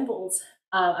resembles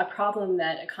a problem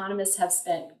that economists have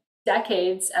spent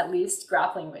decades at least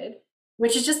grappling with,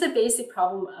 which is just the basic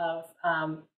problem of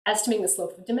estimating the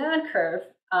slope of the demand curve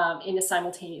in a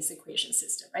simultaneous equation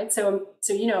system, right? So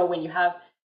when you have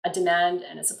a demand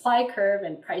and a supply curve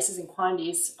and prices and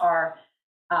quantities are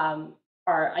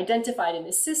identified in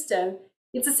this system,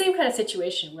 it's the same kind of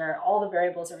situation where all the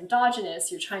variables are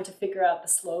endogenous. You're trying to figure out the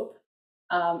slope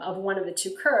of one of the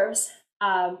two curves.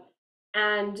 Over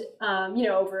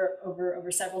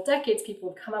several decades, people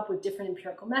have come up with different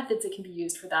empirical methods that can be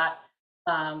used for that.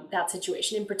 that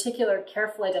situation. In particular,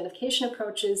 careful identification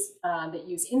approaches that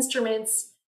use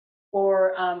instruments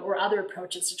or other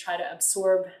approaches to try to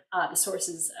absorb the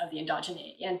sources of the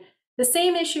endogeneity. And the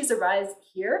same issues arise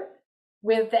here,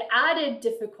 with the added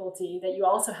difficulty that you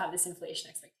also have this inflation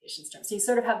expectations term. So you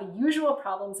sort of have the usual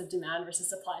problems of demand versus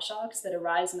supply shocks that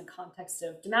arise in the context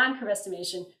of demand curve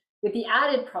estimation, with the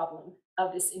added problem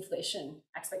of this inflation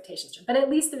expectations term. But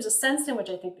at least there's a sense in which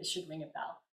I think this should ring a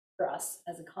bell for us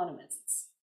as economists.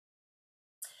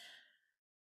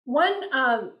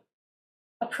 One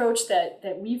approach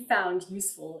that we've found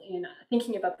useful in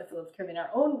thinking about the Phillips curve in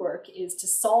our own work is to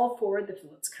solve forward the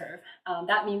Phillips curve.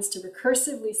 That means to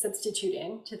recursively substitute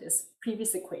into this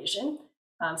previous equation.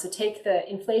 So take the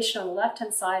inflation on the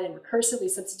left-hand side and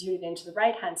recursively substitute it into the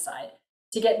right-hand side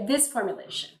to get this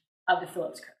formulation of the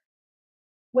Phillips curve.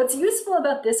 What's useful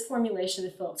about this formulation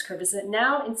of the Phillips curve is that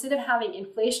now, instead of having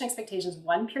inflation expectations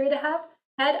one period ahead,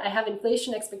 I have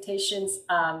inflation expectations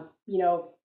in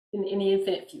the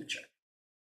infinite future.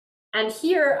 And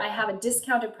here I have a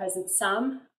discounted present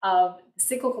sum of the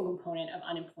cyclical component of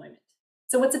unemployment.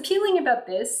 So what's appealing about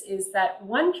this is that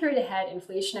one period ahead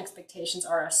inflation expectations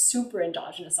are a super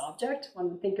endogenous object. One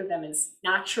would think of them as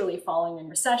naturally falling in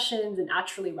recessions and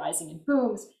naturally rising in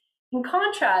booms. In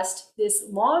contrast, this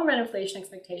long run inflation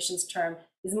expectations term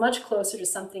is much closer to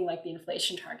something like the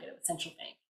inflation target of the central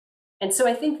bank. And so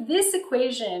I think this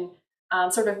equation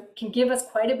sort of can give us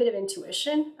quite a bit of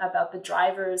intuition about the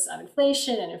drivers of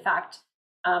inflation, and in fact,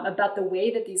 about the way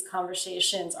that these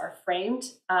conversations are framed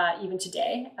even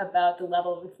today about the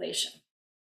level of inflation.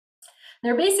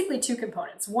 There are basically two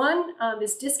components. One,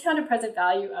 this discounted present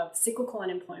value of cyclical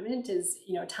unemployment is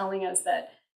telling us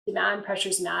that demand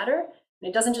pressures matter. And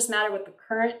it doesn't just matter what the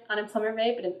current unemployment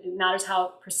rate, but it matters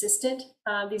how persistent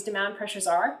these demand pressures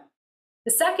are.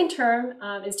 The second term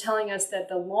is telling us that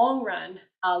the long run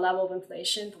level of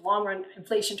inflation, the long run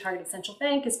inflation target of the central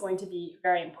bank, is going to be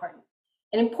very important.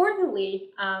 And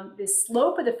importantly, this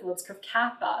slope of the Phillips curve,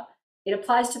 kappa, it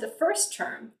applies to the first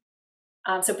term.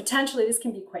 So potentially this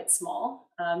can be quite small.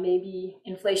 Maybe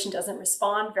inflation doesn't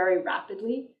respond very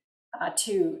rapidly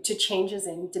to changes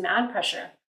in demand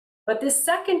pressure. But this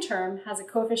second term has a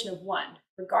coefficient of 1,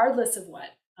 regardless of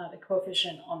what the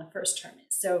coefficient on the first term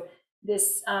is. So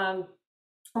this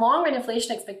long-run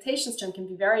inflation expectations term can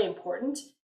be very important,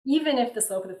 even if the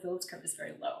slope of the Phillips curve is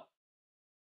very low.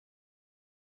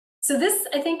 So this,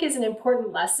 I think, is an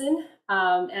important lesson,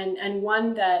 and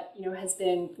one that has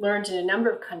been learned in a number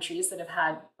of countries that have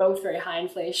had both very high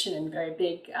inflation and very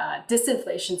big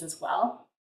disinflations as well,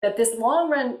 that this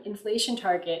long-run inflation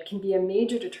target can be a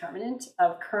major determinant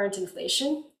of current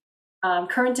inflation.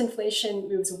 Current inflation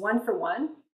moves 1 for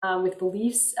 1 with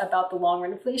beliefs about the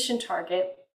long-run inflation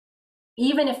target,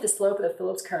 even if the slope of the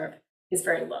Phillips curve is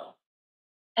very low.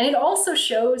 And it also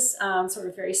shows sort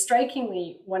of very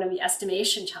strikingly one of the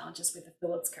estimation challenges with the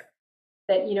Phillips curve.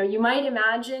 That you might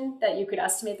imagine that you could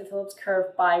estimate the Phillips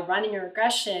curve by running a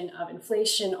regression of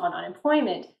inflation on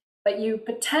unemployment, but you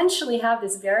potentially have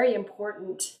this very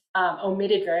important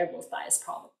omitted variables bias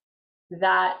problem.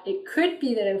 That it could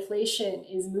be that inflation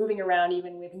is moving around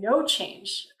even with no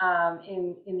change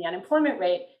in the unemployment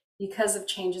rate because of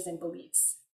changes in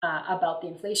beliefs about the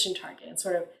inflation target and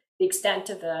sort of the extent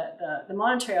of the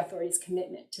monetary authority's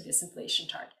commitment to this inflation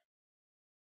target.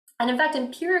 And in fact,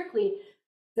 empirically,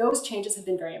 those changes have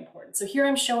been very important. So here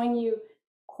I'm showing you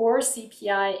core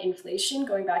CPI inflation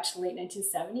going back to the late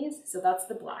 1970s. So that's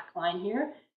the black line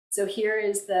here. So here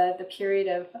is the period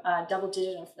of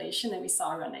double-digit inflation that we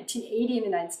saw around 1980 in the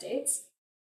United States.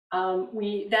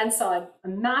 We then saw a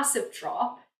massive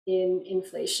drop in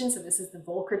inflation. So this is the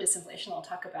Volcker disinflation I'll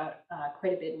talk about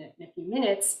quite a bit in a few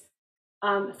minutes.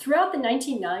 Throughout the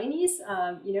 1990s,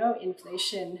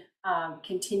 inflation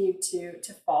continued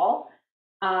to fall.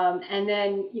 And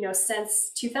then,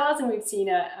 since 2000, we've seen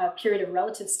a period of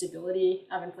relative stability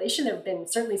of inflation. There have been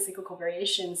certainly cyclical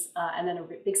variations and then a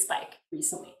big spike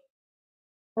recently.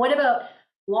 What about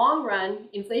long-run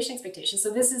inflation expectations?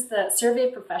 So this is the Survey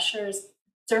of Professional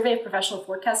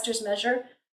Forecasters measure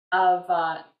of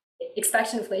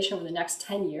expected inflation over the next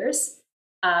 10 years.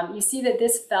 You see that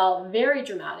this fell very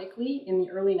dramatically in the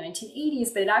early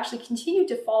 1980s, but it actually continued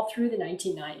to fall through the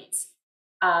 1990s.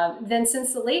 Then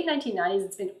since the late 1990s,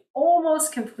 it's been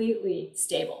almost completely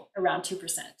stable, around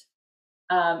 2%.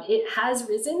 It has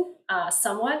risen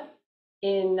somewhat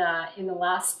in the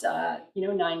last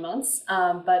 9 months,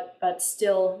 but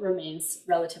still remains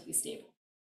relatively stable.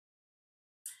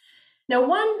 Now,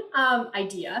 one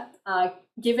idea,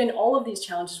 given all of these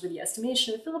challenges with the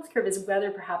estimation of the Phillips curve, is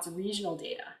whether perhaps regional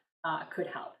data could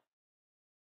help.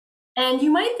 And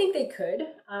you might think they could,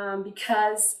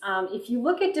 because if you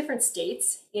look at different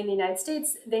states in the United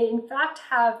States, they in fact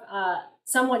have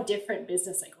somewhat different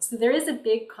business cycles. So there is a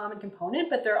big common component,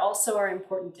 but there also are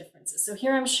important differences. So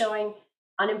here I'm showing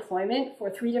unemployment for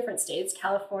 3 different states,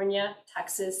 California,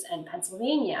 Texas, and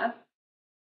Pennsylvania.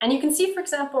 And you can see, for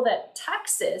example, that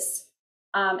Texas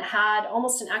had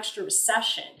almost an extra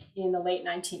recession in the late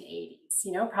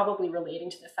 1980s, probably relating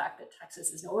to the fact that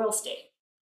Texas is an oil state.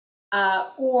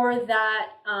 Or that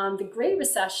the Great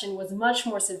Recession was much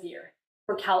more severe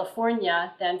for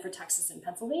California than for Texas and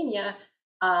Pennsylvania,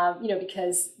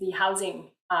 because the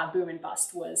housing boom and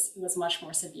bust was much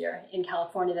more severe in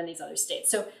California than these other states.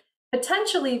 So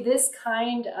potentially this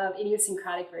kind of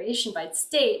idiosyncratic variation by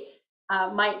state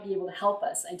might be able to help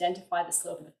us identify the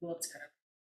slope of the Phillips curve.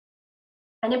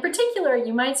 And in particular,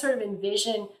 you might sort of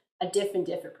envision a diff and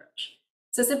diff approach.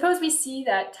 So suppose we see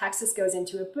that Texas goes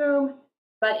into a boom,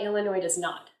 but Illinois does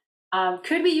not.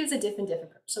 Could we use a diff and diff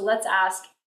approach? So let's ask,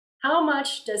 how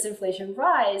much does inflation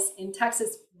rise in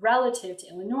Texas relative to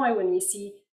Illinois when we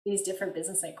see these different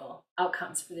business cycle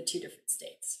outcomes for the 2 different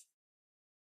states?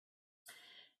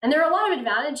 And there are a lot of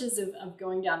advantages of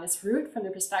going down this route from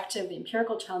the perspective of the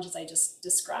empirical challenges I just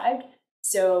described.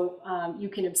 So you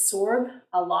can absorb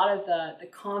a lot of the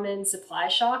common supply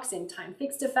shocks in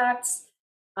time-fixed effects.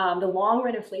 The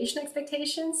long-run inflation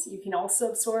expectations, you can also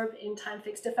absorb in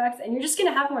time-fixed effects, and you're just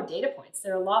going to have more data points.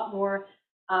 There are a lot more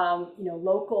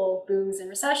local booms and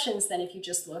recessions than if you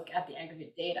just look at the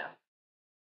aggregate data.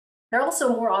 There are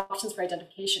also more options for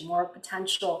identification, more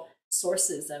potential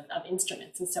sources of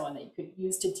instruments and so on that you could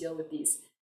use to deal with these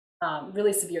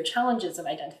really severe challenges of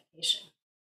identification.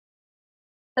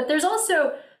 But there's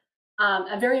also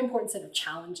a very important set of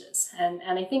challenges. And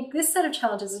I think this set of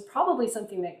challenges is probably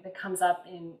something that comes up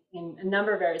in a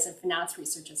number of areas of finance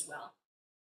research as well,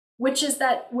 which is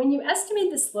that when you estimate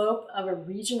the slope of a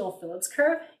regional Phillips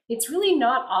curve, it's really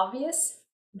not obvious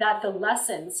that the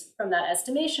lessons from that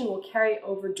estimation will carry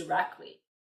over directly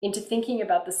into thinking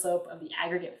about the slope of the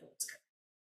aggregate Phillips curve,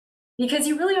 because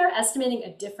you really are estimating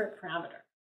a different parameter.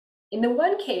 In the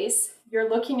one case, you're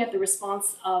looking at the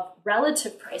response of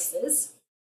relative prices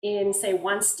in, say,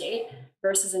 one state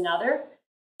versus another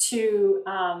to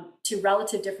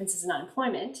relative differences in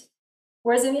unemployment.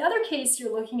 Whereas in the other case,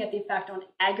 you're looking at the effect on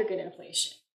aggregate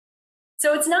inflation.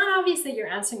 So it's not obvious that you're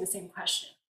answering the same question.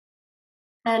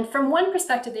 And from one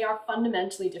perspective, they are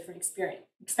fundamentally different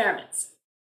experiments.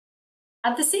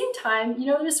 At the same time,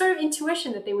 there's sort of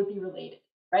intuition that they would be related,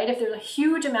 right? If there's a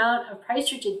huge amount of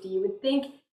price rigidity, you would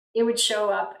think it would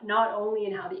show up not only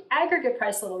in how the aggregate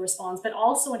price level responds, but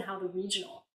also in how the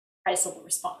regional price level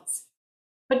responds.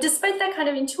 But despite that kind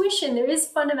of intuition, there is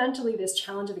fundamentally this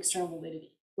challenge of external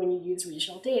validity when you use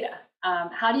regional data.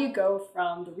 How do you go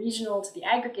from the regional to the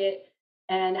aggregate,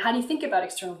 and how do you think about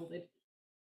external validity?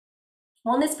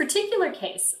 Well, in this particular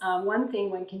case, one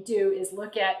thing one can do is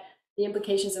look at the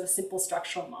implications of a simple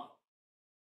structural model.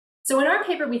 So in our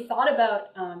paper, we thought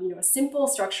about a simple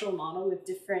structural model with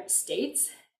different states.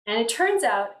 And it turns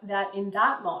out that in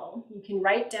that model, you can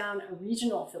write down a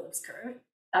regional Phillips curve.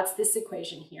 That's this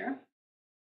equation here.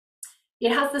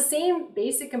 It has the same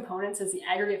basic components as the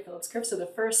aggregate Phillips curve. So the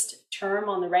first term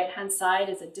on the right-hand side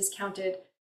is a discounted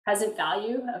present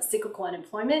value of cyclical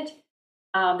unemployment.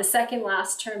 The second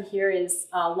last term here is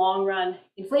long-run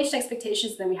inflation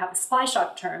expectations. Then we have the supply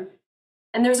shock term.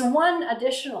 And there's one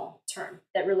additional term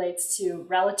that relates to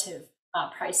relative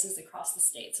prices across the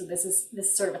state. So this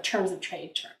is sort of a terms of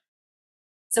trade term.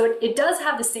 So it does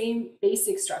have the same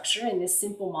basic structure in this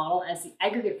simple model as the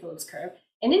aggregate Phillips curve.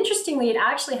 And interestingly, it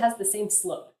actually has the same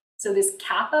slope. So this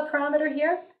kappa parameter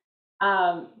here,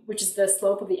 which is the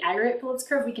slope of the aggregate Phillips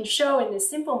curve, we can show in this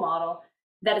simple model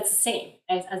that it's the same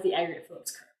as the aggregate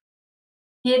Phillips curve.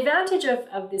 The advantage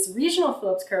of this regional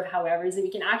Phillips curve, however, is that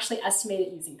we can actually estimate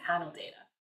it using panel data.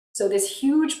 So this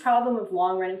huge problem of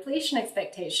long-run inflation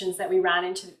expectations that we ran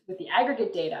into with the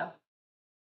aggregate data,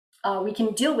 we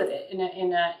can deal with it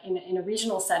in a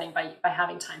regional setting by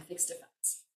having time-fixed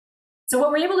effects. So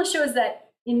what we're able to show is that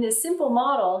in this simple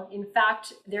model, in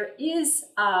fact, there is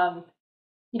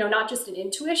not just an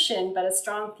intuition, but a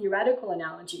strong theoretical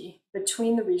analogy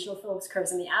between the regional Phillips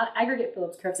curves and the aggregate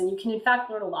Phillips curves. And you can, in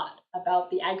fact, learn a lot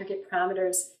about the aggregate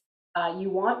parameters you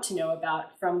want to know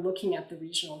about from looking at the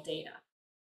regional data.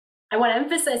 I want to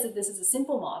emphasize that this is a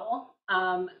simple model,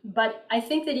 but I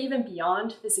think that even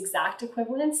beyond this exact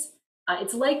equivalence,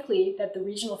 it's likely that the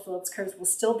regional Phillips curves will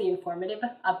still be informative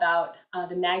about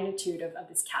the magnitude of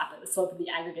this kappa, the slope of the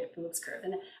aggregate Phillips curve.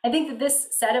 And I think that this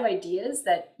set of ideas,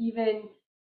 that even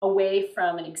away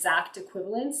from an exact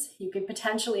equivalence, you could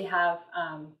potentially have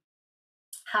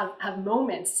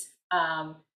moments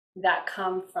that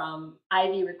come from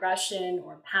IV regression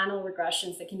or panel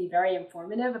regressions that can be very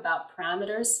informative about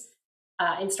parameters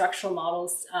in structural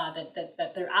models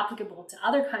that they're applicable to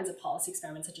other kinds of policy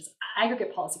experiments, such as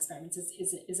aggregate policy experiments,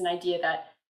 is an idea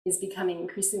that is becoming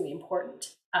increasingly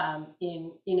important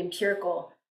in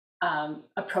empirical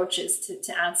approaches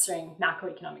to answering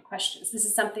macroeconomic questions. This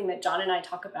is something that John and I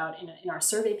talk about in our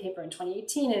survey paper in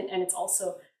 2018, and it's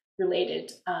also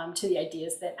related to the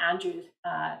ideas that Andrew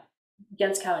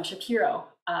Genskow and Shapiro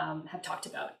have talked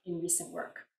about in recent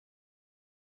work.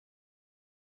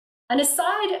 An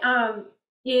aside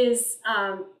is,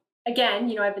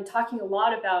 again, I've been talking a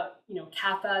lot about,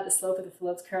 kappa, the slope of the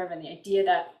Phillips curve, and the idea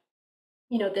that,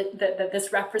 that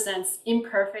this represents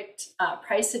imperfect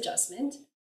price adjustment.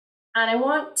 And I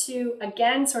want to,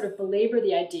 again, sort of belabor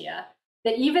the idea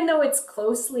that even though it's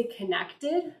closely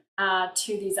connected to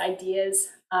these ideas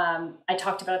I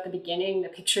talked about at the beginning, the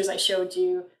pictures I showed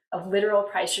you of literal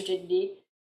price rigidity,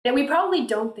 that we probably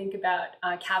don't think about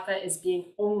kappa as being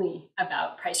only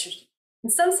about price rigidity. In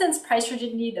some sense, price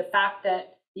rigidity, the fact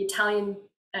that the Italian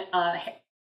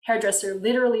hairdresser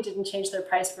literally didn't change their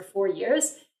price for 4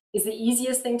 years, is the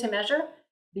easiest thing to measure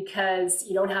because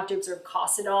you don't have to observe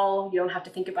costs at all, you don't have to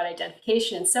think about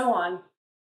identification and so on.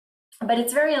 But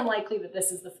it's very unlikely that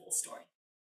this is the full story.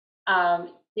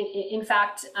 In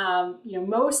fact,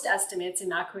 most estimates in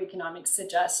macroeconomics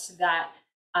suggest that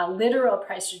literal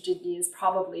price rigidity is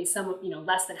probably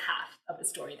less than half of the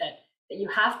story, that you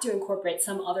have to incorporate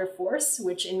some other force,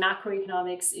 which in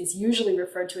macroeconomics is usually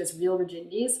referred to as real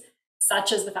rigidities,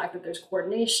 such as the fact that there's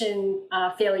coordination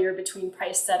failure between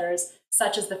price setters,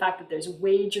 such as the fact that there's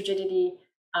wage rigidity,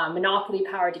 monopoly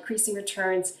power, decreasing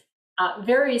returns,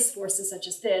 various forces such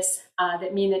as this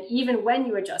that mean that even when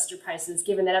you adjust your prices,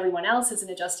 given that everyone else isn't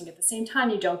adjusting at the same time,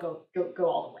 you don't go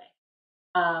all the way.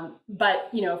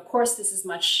 But of course, this is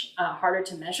much harder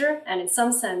to measure, and in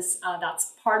some sense,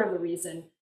 that's part of the reason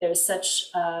there's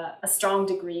such a strong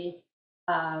degree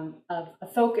of a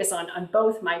focus on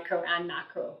both micro and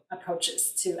macro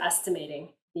approaches to estimating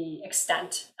the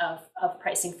extent of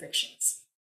pricing frictions.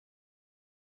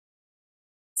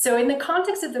 So in the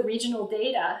context of the regional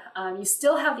data, you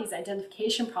still have these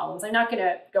identification problems. I'm not going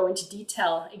to go into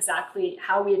detail exactly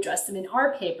how we address them in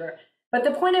our paper, but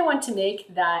the point I want to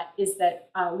make is that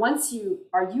once you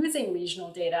are using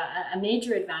regional data, a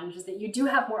major advantage is that you do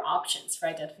have more options for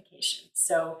identification.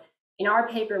 So in our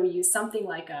paper, we use something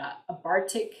like a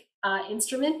Bartik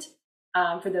instrument,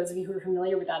 for those of you who are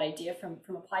familiar with that idea from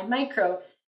Applied Micro.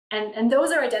 And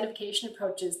those are identification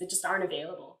approaches that just aren't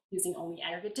available using only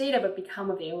aggregate data, but become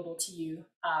available to you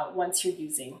once you're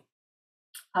using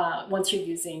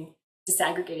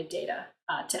disaggregated data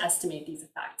to estimate these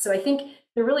effects. So I think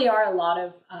there really are a lot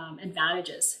of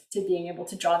advantages to being able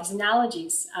to draw these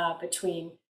analogies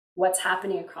between what's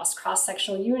happening across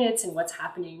cross-sectional units and what's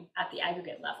happening at the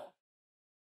aggregate level.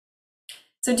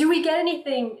 So do we get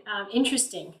anything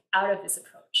interesting out of this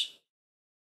approach?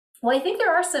 Well, I think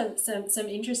there are some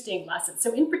interesting lessons.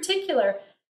 So in particular,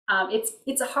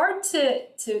 it's hard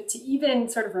to even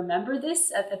sort of remember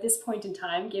this at this point in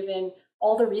time, given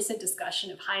all the recent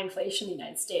discussion of high inflation in the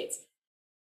United States.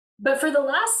 But for the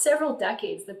last several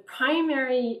decades, the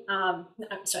primary,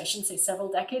 sorry, I shouldn't say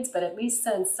several decades, but at least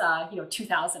since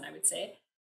 2000, I would say,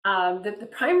 the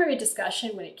primary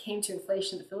discussion when it came to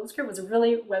inflation in the Phillips curve was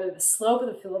really whether the slope of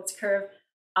the Phillips curve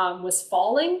was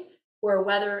falling or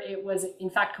whether it was in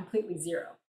fact completely zero.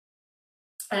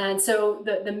 And so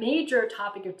the major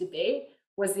topic of debate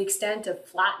was the extent of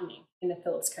flattening in the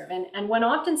Phillips curve. And one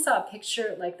often saw a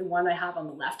picture like the one I have on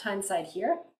the left-hand side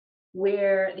here,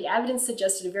 where the evidence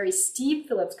suggested a very steep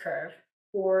Phillips curve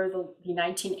for the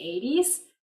 1980s,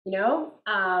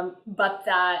 but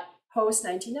that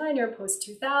post-1990 or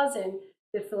post-2000,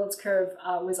 the Phillips curve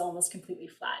was almost completely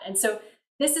flat. And so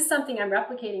this is something I'm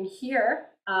replicating here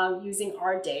using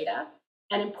our data.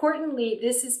 And importantly,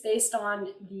 this is based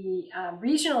on the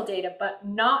regional data, but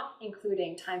not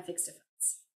including time-fixed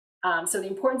effects. So the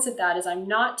importance of that is I'm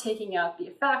not taking out the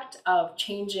effect of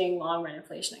changing long-run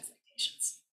inflation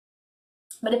expectations.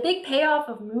 But a big payoff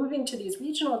of moving to these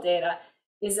regional data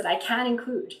is that I can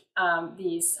include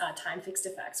these time-fixed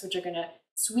effects, which are going to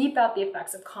sweep out the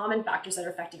effects of common factors that are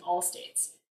affecting all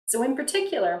states. So in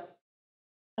particular,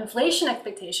 inflation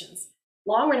expectations,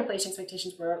 long-run inflation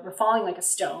expectations were falling like a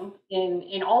stone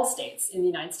in all states in the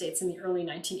United States in the early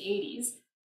 1980s.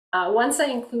 Once I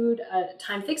include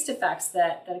time-fixed effects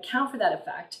that account for that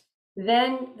effect,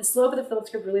 then the slope of the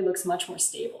Phillips curve really looks much more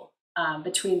stable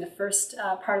between the first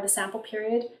part of the sample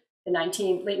period, the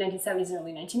late 1970s and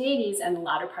early 1980s, and the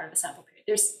latter part of the sample period,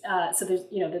 There's so there's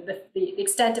the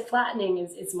extent of flattening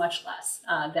is much less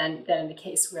than in the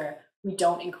case where we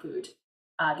don't include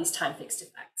these time fixed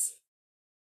effects.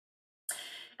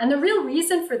 And the real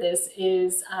reason for this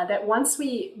is that once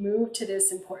we move to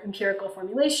this empirical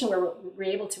formulation where we're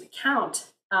able to account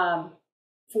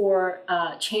for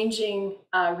changing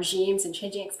regimes and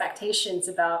changing expectations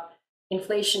about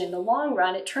inflation in the long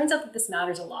run, it turns out that this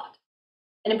matters a lot.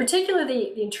 And in particular,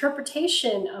 the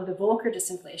interpretation of the Volcker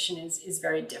disinflation is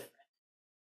very different.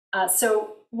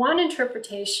 So one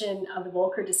interpretation of the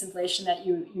Volcker disinflation that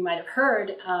you might have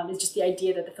heard is just the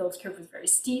idea that the Phillips curve was very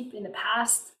steep in the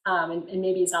past and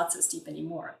maybe is not so steep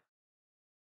anymore.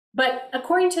 But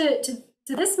according to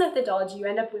this methodology, you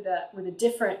end up with a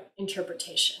different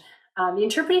interpretation. The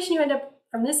interpretation you end up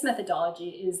from this methodology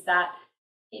is that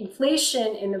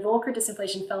inflation in the Volcker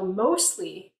disinflation fell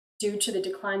mostly due to the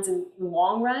declines in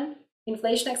long run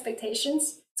inflation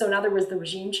expectations. So in other words, the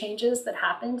regime changes that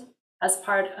happened as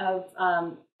part of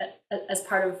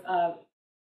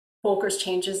Volcker's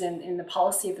changes in the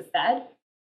policy of the Fed,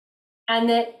 and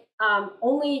that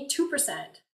only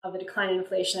 2% of the decline in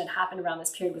inflation that happened around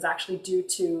this period was actually due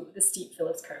to the steep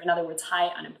Phillips curve. In other words, high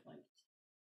unemployment.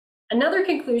 Another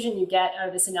conclusion you get out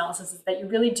of this analysis is that you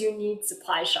really do need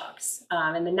supply shocks,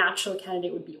 and the natural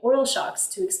candidate would be oil shocks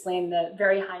to explain the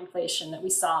very high inflation that we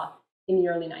saw in the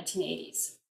early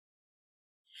 1980s.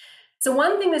 So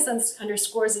one thing this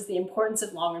underscores is the importance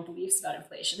of long-run beliefs about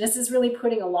inflation. This is really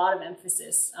putting a lot of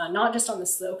emphasis, not just on the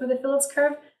slope of the Phillips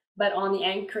curve, but on the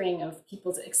anchoring of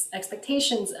people's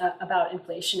expectations about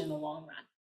inflation in the long run.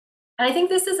 And I think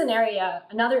this is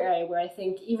another area where I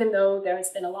think, even though there has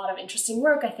been a lot of interesting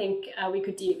work, I think we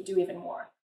could do even more.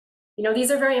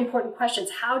 These are very important questions.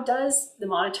 How does the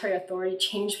monetary authority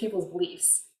change people's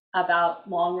beliefs about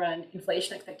long-run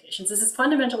inflation expectations? This is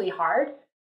fundamentally hard.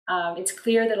 It's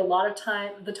clear that a lot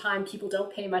of the time people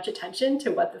don't pay much attention to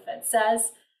what the Fed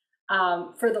says.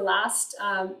 For the last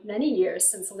many years,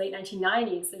 since the late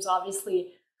 1990s, there's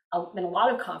obviously been a lot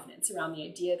of confidence around the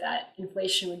idea that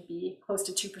inflation would be close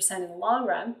to 2% in the long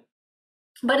run.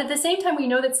 But at the same time, we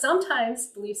know that sometimes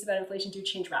beliefs about inflation do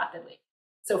change rapidly.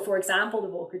 So for example, the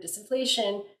Volcker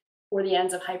disinflation or the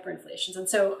ends of hyperinflations. And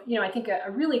so, I think a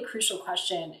really crucial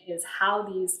question is how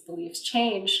these beliefs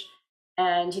change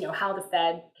and how the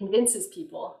Fed convinces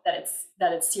people that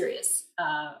it's serious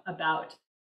about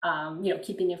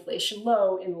keeping inflation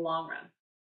low in the long run.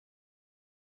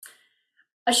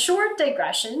 A short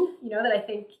digression, that I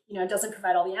think doesn't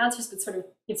provide all the answers, but sort of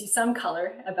gives you some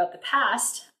color about the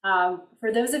past.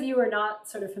 For those of you who are not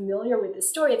sort of familiar with this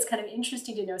story, it's kind of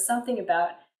interesting to know something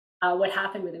about what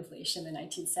happened with inflation in the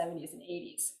 1970s and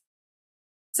 80s.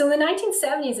 So in the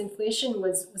 1970s, inflation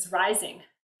was rising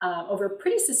over a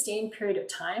pretty sustained period of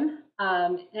time.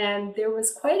 And there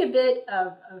was quite a bit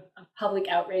of public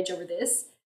outrage over this,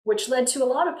 which led to a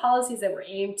lot of policies that were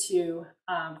aimed to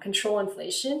control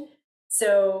inflation.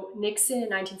 So Nixon in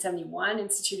 1971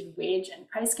 instituted wage and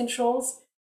price controls.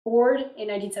 Ford in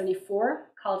 1974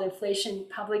 called inflation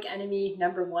public enemy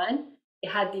number one. It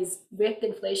had these whip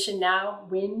inflation now,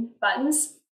 win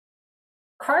buttons.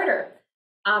 Carter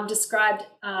described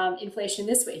inflation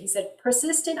this way. He said,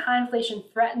 persistent high inflation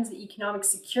threatens the economic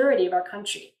security of our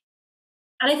country.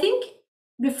 And I think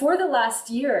before the last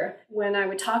year, when I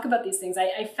would talk about these things,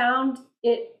 I found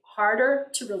it harder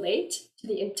to relate to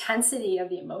the intensity of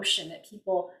the emotion that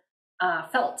people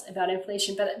felt about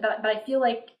inflation. But I feel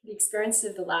like the experience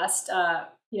of the last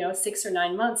 6 or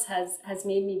 9 months has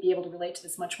made me be able to relate to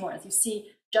this much more, as you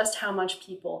see just how much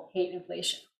people hate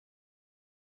inflation.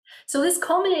 So this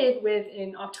culminated with,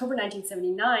 in October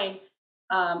 1979,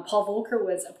 Paul Volcker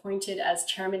was appointed as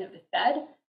chairman of the Fed.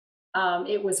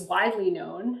 It was widely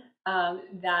known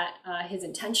that his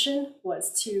intention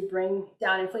was to bring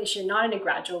down inflation, not in a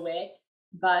gradual way,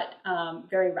 but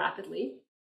very rapidly.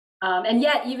 And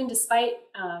yet, even despite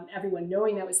everyone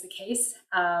knowing that was the case,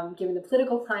 given the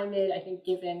political climate, I think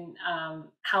given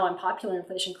how unpopular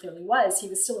inflation clearly was, he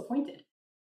was still appointed.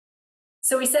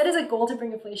 So he set as a goal to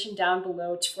bring inflation down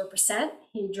below 4%.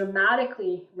 He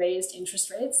dramatically raised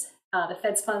interest rates. The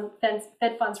Fed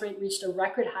funds rate reached a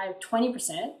record high of 20%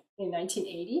 in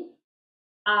 1980.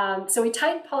 So he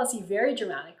tightened policy very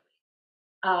dramatically.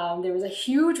 There was a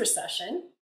huge recession.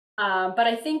 But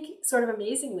I think sort of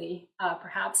amazingly,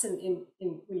 perhaps when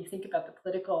you think about the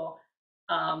political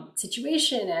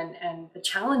situation and the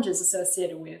challenges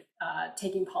associated with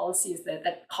taking policies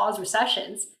that cause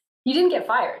recessions, he didn't get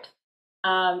fired.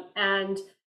 And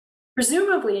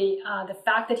presumably, the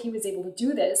fact that he was able to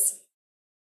do this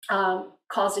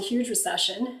caused a huge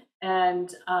recession.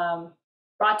 And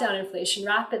brought down inflation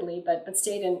rapidly, but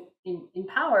stayed in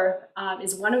power,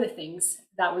 is one of the things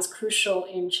that was crucial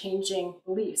in changing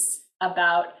beliefs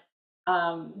about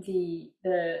the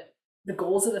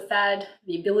goals of the Fed,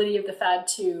 the ability of the Fed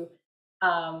to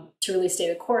really stay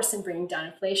the course in bringing down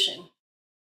inflation,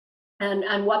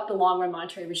 and what the long-run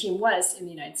monetary regime was in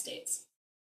the United States.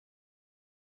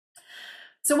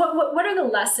 So what are the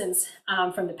lessons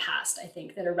from the past, I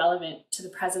think, that are relevant to the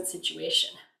present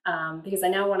situation? Because I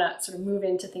now want to sort of move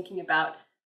into thinking about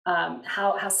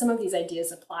how some of these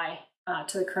ideas apply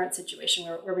to the current situation,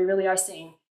 where we really are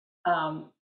seeing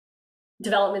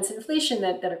developments in inflation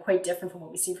that are quite different from what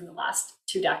we've seen from the last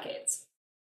 2 decades.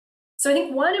 So I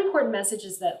think one important message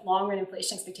is that long-run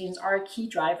inflation expectations are a key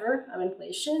driver of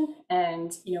inflation,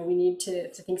 and we need to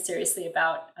think seriously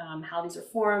about how these are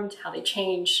formed, how they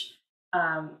change,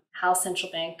 how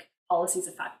central bank policies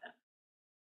affect them.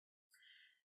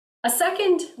 A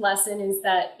second lesson is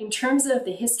that in terms of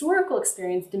the historical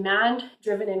experience,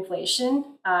 demand-driven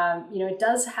inflation, it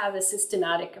does have a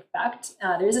systematic effect.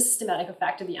 There is a systematic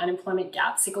effect of the unemployment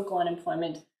gap, cyclical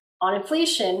unemployment, on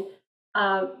inflation,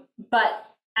 but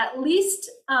at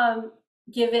least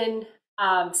given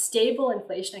stable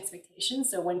inflation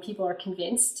expectations, so when people are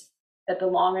convinced that the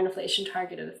long-run inflation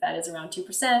target of the Fed is around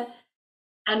 2%,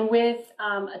 and with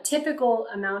a typical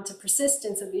amount of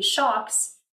persistence of these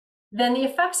shocks, then the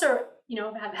effects are,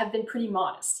 have been pretty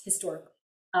modest historically.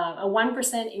 A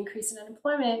 1% increase in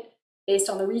unemployment based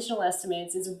on the regional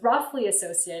estimates is roughly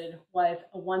associated with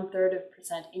a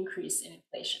 1/3% increase in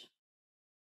inflation.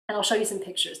 And I'll show you some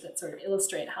pictures that sort of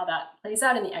illustrate how that plays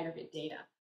out in the aggregate data.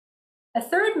 A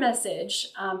third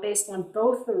message, based on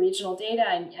both the regional data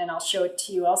and I'll show it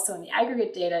to you also in the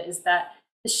aggregate data, is that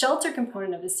the shelter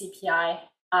component of the CPI,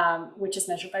 which is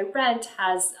measured by rent,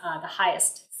 has the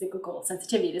highest cyclical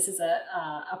sensitivity. This is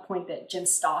a point that Jim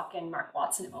Stock and Mark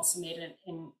Watson have also made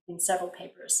in several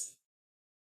papers.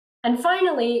 And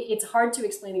finally, it's hard to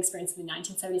explain the experience of the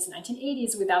 1970s and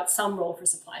 1980s without some role for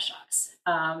supply shocks.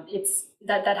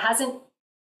 That hasn't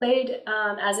played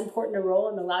as important a role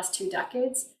in the last 2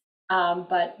 decades,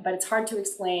 but it's hard to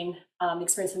explain the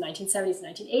experience of the 1970s and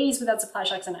 1980s without supply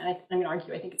shocks, and I'm going to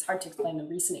argue I think it's hard to explain the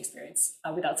recent experience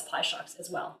without supply shocks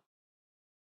as well.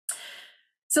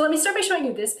 So let me start by showing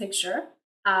you this picture.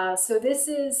 So this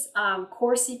is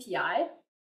core CPI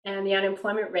and the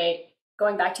unemployment rate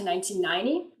going back to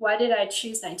 1990. Why did I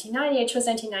choose 1990? I chose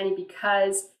 1990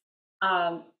 because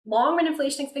long-run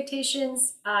inflation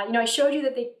expectations, I showed you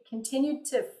that they continued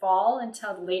to fall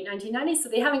until the late 1990s. So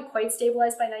they haven't quite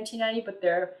stabilized by 1990, but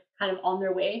they're kind of on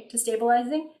their way to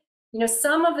stabilizing.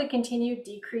 Some of the continued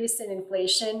decrease in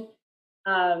inflation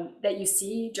that you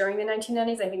see during the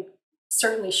 1990s, I think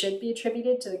certainly should be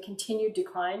attributed to the continued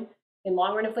decline in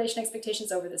long-run inflation expectations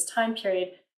over this time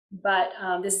period. But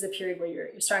this is a period where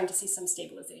you're starting to see some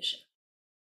stabilization.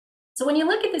 So when you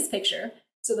look at this picture,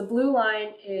 so the blue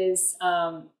line is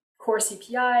core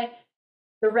CPI,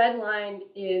 the red line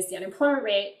is the unemployment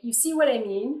rate. You see what I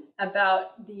mean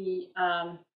about the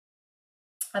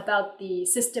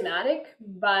systematic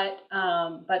but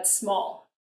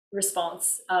small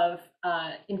response of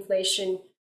inflation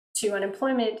to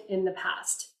unemployment in the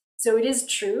past. So it is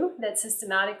true that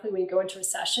systematically when you go into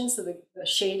recession, so the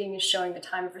shading is showing the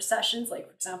time of recessions, like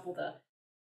for example,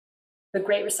 the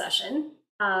Great Recession,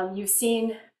 you've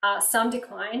seen some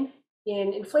decline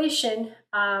in inflation,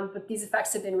 but these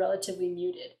effects have been relatively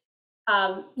muted.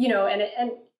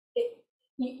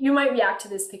 You might react to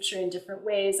this picture in different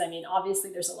ways. I mean, obviously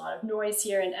there's a lot of noise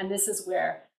here, and this is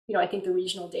where, I think the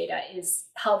regional data is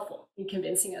helpful in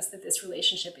convincing us that this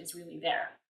relationship is really there.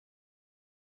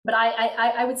 But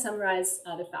I would summarize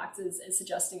the facts as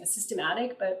suggesting a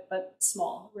systematic but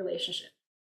small relationship.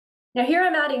 Now here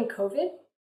I'm adding COVID.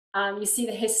 You see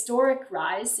the historic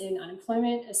rise in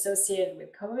unemployment associated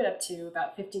with COVID up to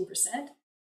about 15%.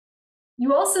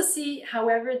 You also see,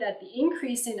 however, that the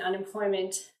increase in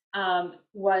unemployment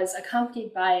was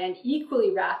accompanied by an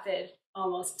equally rapid,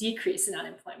 almost decrease in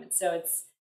unemployment. So it's,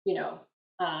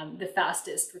 the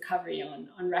fastest recovery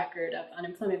on record of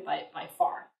unemployment by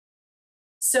far.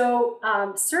 So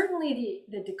certainly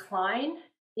the decline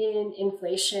in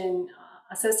inflation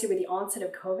associated with the onset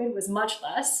of COVID was much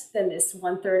less than this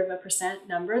 1/3%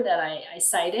 number that I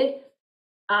cited.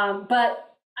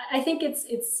 But I think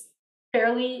it's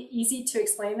fairly easy to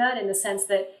explain that in the sense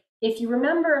that if you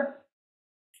remember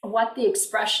what the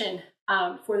expression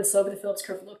for the slope of the Phillips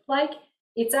curve looked like,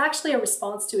 it's actually a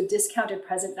response to a discounted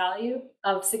present value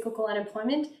of cyclical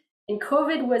unemployment. And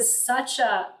COVID was such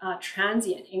a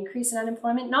transient increase in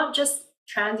unemployment, not just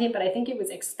transient, but I think it was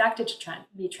expected to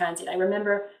be transient. I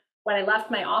remember when I left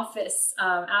my office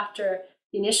after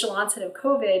the initial onset of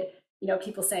COVID,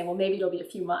 people saying, well, maybe it'll be a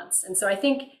few months. And so I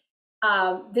think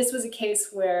this was a case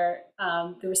where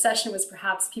the recession was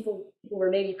perhaps people were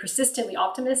maybe persistently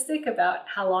optimistic about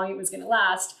how long it was going to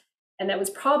last. And that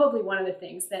was probably one of the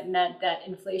things that meant that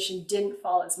inflation didn't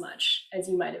fall as much as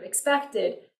you might have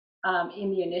expected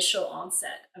in the initial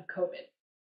onset of COVID.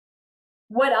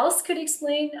 What else could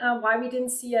explain why we didn't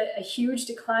see a huge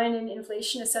decline in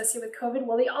inflation associated with COVID?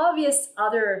 Well, the obvious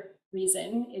other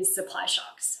reason is supply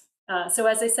shocks. So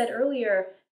as I said earlier,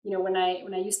 when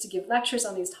I used to give lectures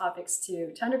on these topics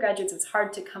to undergraduates, it's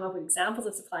hard to come up with examples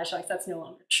of supply shocks. That's no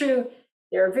longer true.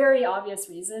 There are very obvious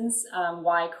reasons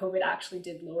why COVID actually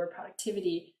did lower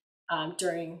productivity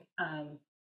during,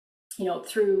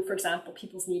 through, for example,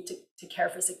 people's need to care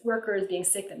for sick workers, being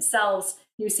sick themselves,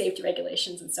 new safety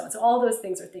regulations, and so on. So all those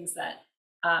things are things that,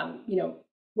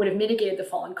 would have mitigated the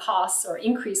fall in costs or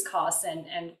increased costs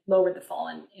and lowered the fall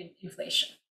in inflation.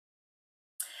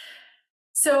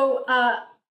 So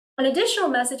an additional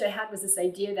message I had was this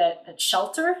idea that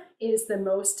shelter is the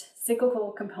most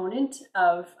cyclical component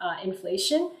of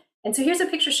inflation. And so here's a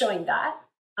picture showing that.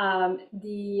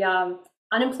 The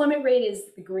unemployment rate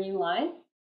is the green line.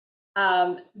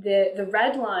 The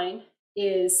red line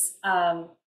is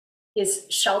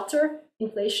shelter,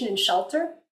 inflation in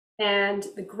shelter. And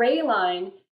the gray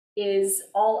line is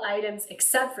all items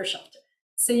except for shelter.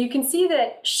 So you can see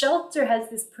that shelter has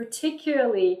this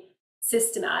particularly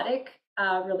systematic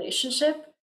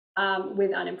relationship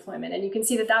with unemployment. And you can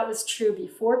see that that was true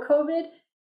before COVID,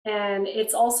 and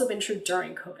it's also been true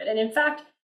during COVID. And in fact,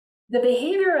 the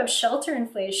behavior of shelter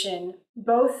inflation,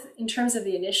 both in terms of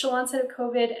the initial onset of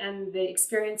COVID and the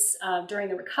experience during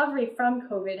the recovery from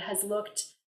COVID, has looked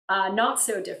not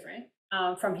so different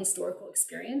from historical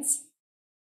experience.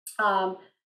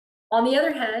 On the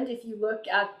other hand, if you look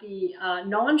at the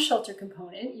non-shelter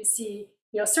component, you see,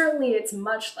 certainly it's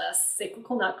much less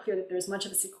cyclical, not clear that there's much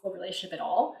of a cyclical relationship at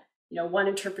all. One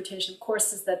interpretation, of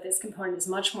course, is that this component is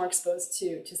much more exposed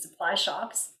to supply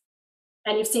shocks.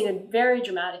 And you've seen a very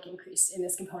dramatic increase in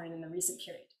this component in the recent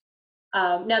period.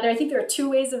 Now, I think there are two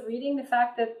ways of reading the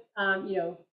fact that,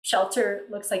 shelter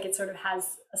looks like it sort of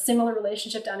has a similar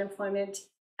relationship to unemployment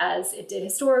as it did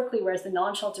historically, whereas the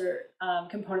non-shelter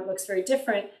component looks very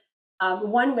different.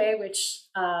 One way, which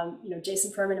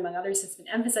Jason Furman, among others, has been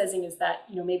emphasizing, is that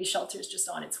maybe shelter is just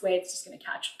on its way; it's just going to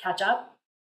catch up.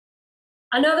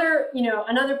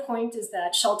 Another point is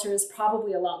that shelter is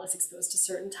probably a lot less exposed to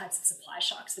certain types of supply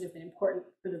shocks that have been important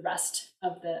for the rest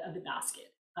of the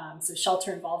basket. So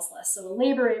shelter involves less. So the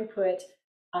labor input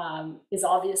is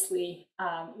obviously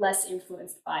less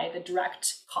influenced by the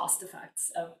direct cost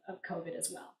effects of COVID as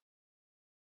well.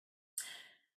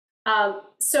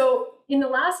 So in the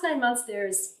last 9 months,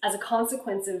 there's, as a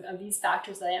consequence of these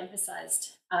factors that I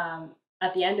emphasized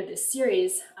at the end of this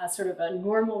series, sort of a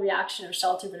normal reaction of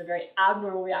shelter, but a very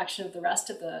abnormal reaction of the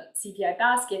rest of the CPI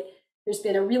basket, there's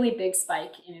been a really big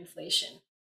spike in inflation.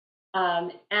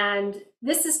 And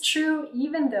this is true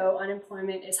even though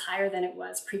unemployment is higher than it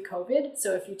was pre-COVID.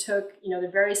 So if you took, the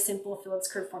very simple Phillips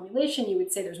curve formulation, you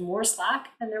would say there's more slack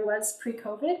than there was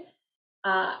pre-COVID.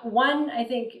 One, I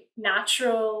think,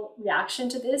 natural reaction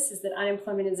to this is that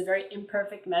unemployment is a very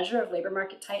imperfect measure of labor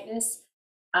market tightness.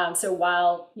 So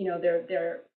while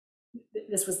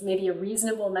this was maybe a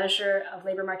reasonable measure of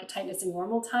labor market tightness in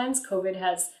normal times, COVID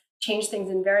has changed things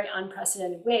in very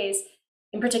unprecedented ways.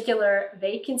 In particular,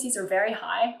 vacancies are very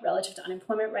high relative to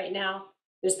unemployment right now.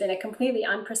 There's been a completely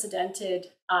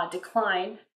unprecedented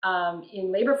decline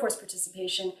in labor force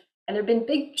participation. And there have been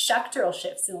big sectoral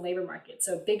shifts in the labor market,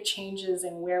 so big changes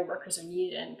in where workers are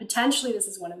needed. And potentially this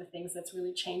is one of the things that's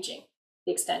really changing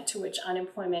the extent to which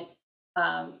unemployment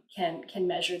can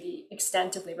measure the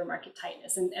extent of labor market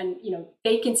tightness. And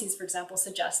vacancies, for example,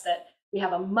 suggest that we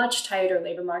have a much tighter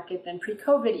labor market than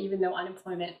pre-COVID, even though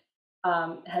unemployment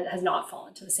has not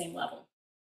fallen to the same level.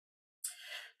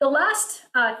 The last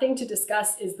thing to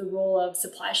discuss is the role of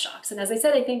supply shocks. And as I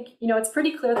said, I think, it's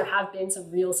pretty clear there have been some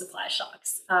real supply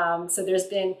shocks. So there's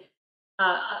been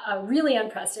a really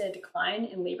unprecedented decline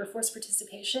in labor force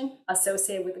participation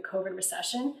associated with the COVID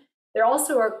recession. There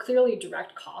also are clearly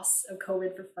direct costs of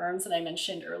COVID for firms that I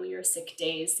mentioned earlier, sick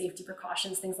days, safety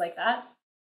precautions, things like that.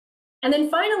 And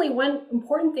then finally, one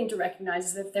important thing to recognize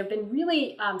is that there have been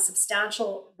really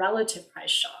substantial relative price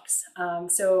shocks. I'll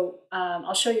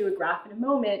show you a graph in a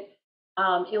moment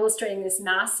illustrating this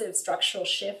massive structural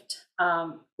shift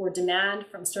for demand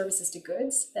from services to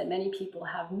goods that many people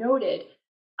have noted.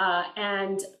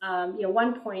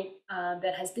 One point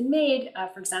that has been made,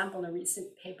 for example, in a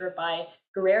recent paper by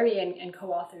Guerreri and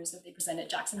co-authors that they presented at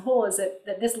Jackson Hole, is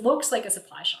that this looks like a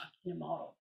supply shock in a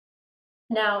model.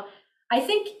 Now, I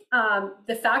think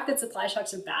the fact that supply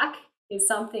shocks are back is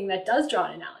something that does draw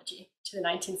an analogy to the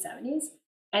 1970s.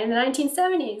 And in the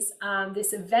 1970s,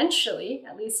 this eventually,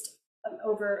 at least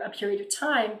over a period of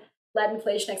time, led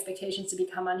inflation expectations to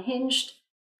become unhinged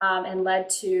and led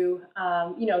to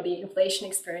the inflation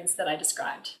experience that I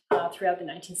described throughout the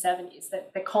 1970s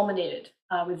that culminated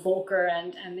with Volcker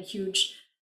and the huge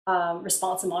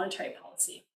response in monetary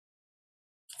policy.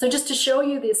 So just to show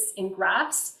you this in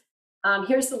graphs,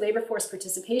 here's the labor force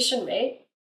participation rate.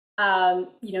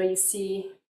 You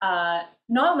see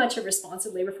not much of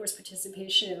responsive labor force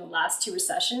participation in the last two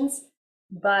recessions,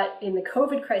 but in the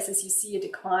COVID crisis, you see a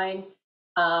decline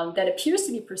that appears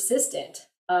to be persistent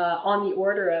on the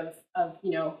order of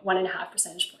 1.5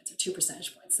 percentage points or 2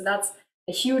 percentage points. So that's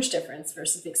a huge difference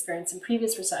versus the experience in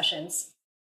previous recessions.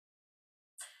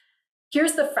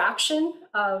 Here's the fraction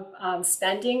of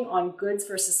spending on goods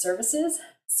versus services.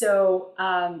 So,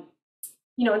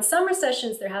 in some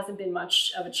recessions, there hasn't been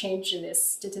much of a change in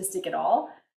this statistic at all.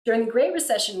 During the Great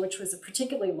Recession, which was a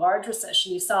particularly large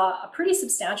recession, you saw a pretty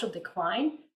substantial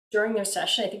decline during the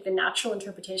recession. I think the natural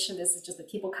interpretation of this is just that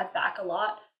people cut back a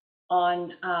lot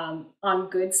on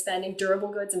goods spending, durable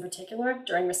goods in particular.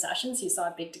 During recessions, you saw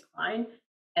a big decline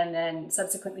and then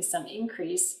subsequently some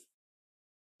increase.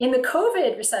 In the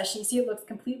COVID recession, you see it looks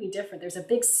completely different. There's a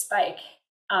big spike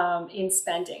in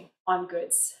spending on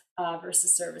goods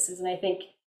versus services. And I think,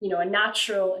 a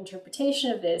natural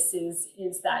interpretation of this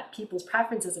is that people's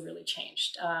preferences have really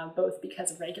changed, both because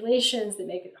of regulations that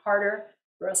make it harder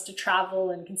for us to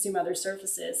travel and consume other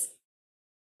services,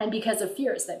 and because of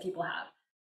fears that people have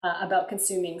about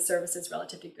consuming services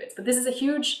relative to goods. But this is a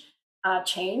huge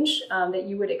change that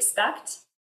you would expect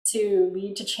to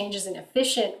lead to changes in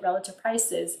efficient relative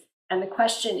prices. And the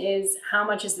question is, how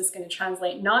much is this going to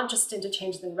translate not just into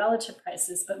changes in relative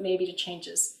prices, but maybe to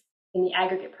changes in the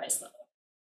aggregate price level?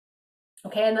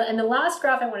 Okay, and the last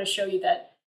graph I want to show you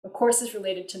that, of course, is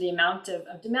related to the amount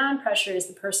of demand pressure is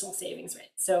the personal savings rate.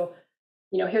 So,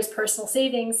 here's personal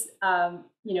savings,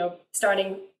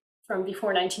 starting from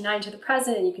before 1990 to the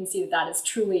present, and you can see that that is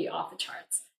truly off the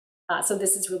charts. So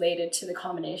this is related to the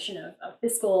combination of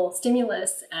fiscal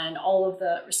stimulus and all of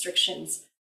the restrictions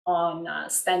on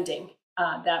spending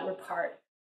that were part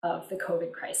of the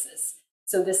COVID crisis.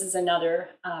 So this is another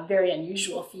very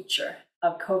unusual feature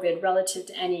of COVID relative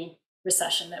to any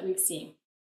recession that we've seen.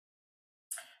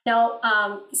 Now,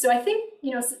 so I think,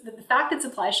 the fact that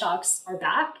supply shocks are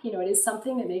back, it is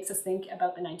something that makes us think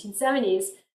about the 1970s,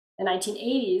 the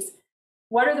 1980s.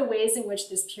 What are the ways in which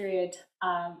this period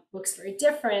looks very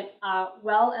different?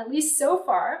 Well, at least so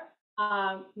far,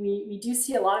 we do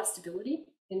see a lot of stability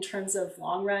in terms of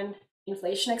long run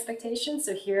inflation expectations.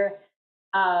 So here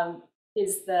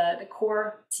is the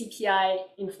core CPI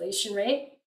inflation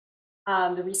rate,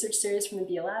 the research series from the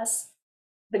BLS.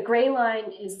 The gray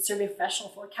line is the survey of professional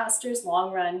forecasters,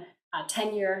 long run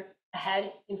 10-year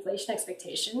ahead inflation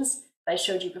expectations that I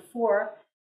showed you before.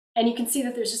 And you can see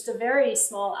that there's just a very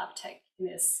small uptick in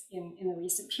this in the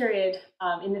recent period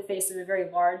in the face of a very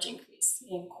large increase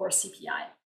in core CPI.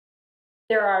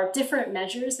 There are different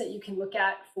measures that you can look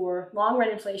at for long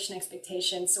run inflation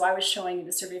expectations. So I was showing you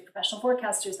the survey of professional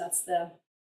forecasters, that's the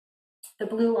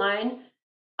blue line.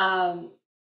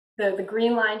 The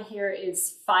green line here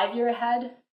is 5-year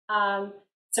ahead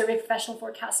survey of professional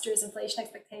forecasters inflation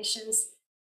expectations.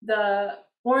 The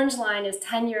orange line is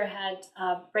 10-year ahead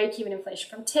break-even inflation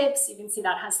from tips. You can see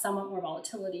that has somewhat more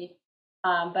volatility,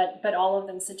 but all of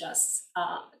them suggest,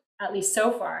 at least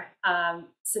so far,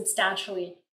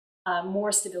 substantially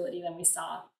more stability than we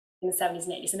saw in the 70s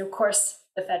and 80s. And of course,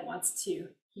 the Fed wants to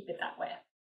keep it that way.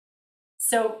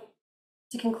 So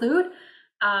to conclude,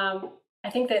 I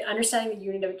think that understanding the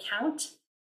unit of account,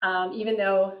 even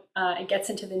though it gets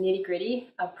into the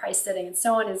nitty-gritty of price setting and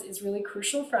so on, is really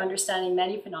crucial for understanding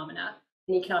many phenomena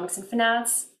in economics and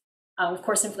finance. Of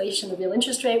course, inflation, the real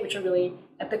interest rate, which are really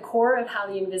at the core of how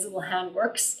the invisible hand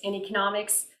works in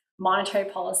economics, monetary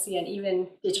policy, and even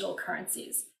digital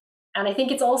currencies. And I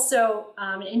think it's also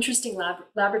an interesting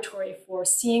laboratory for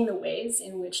seeing the ways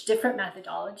in which different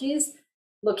methodologies,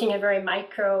 looking at very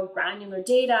micro granular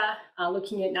data,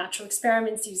 looking at natural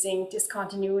experiments using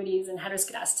discontinuities and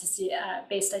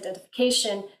heteroscedasticity-based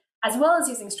identification, as well as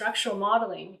using structural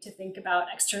modeling to think about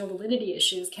external validity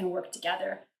issues, can work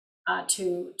together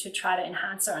to try to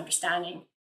enhance our understanding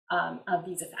of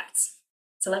these effects.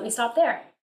 So let me stop there.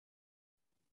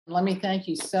 Let me thank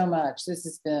you so much. This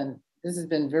has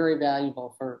been very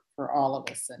valuable for all of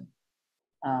us. And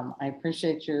I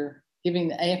appreciate your giving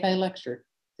the AFA lecture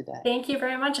today. Thank you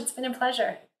very much. It's been a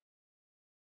pleasure.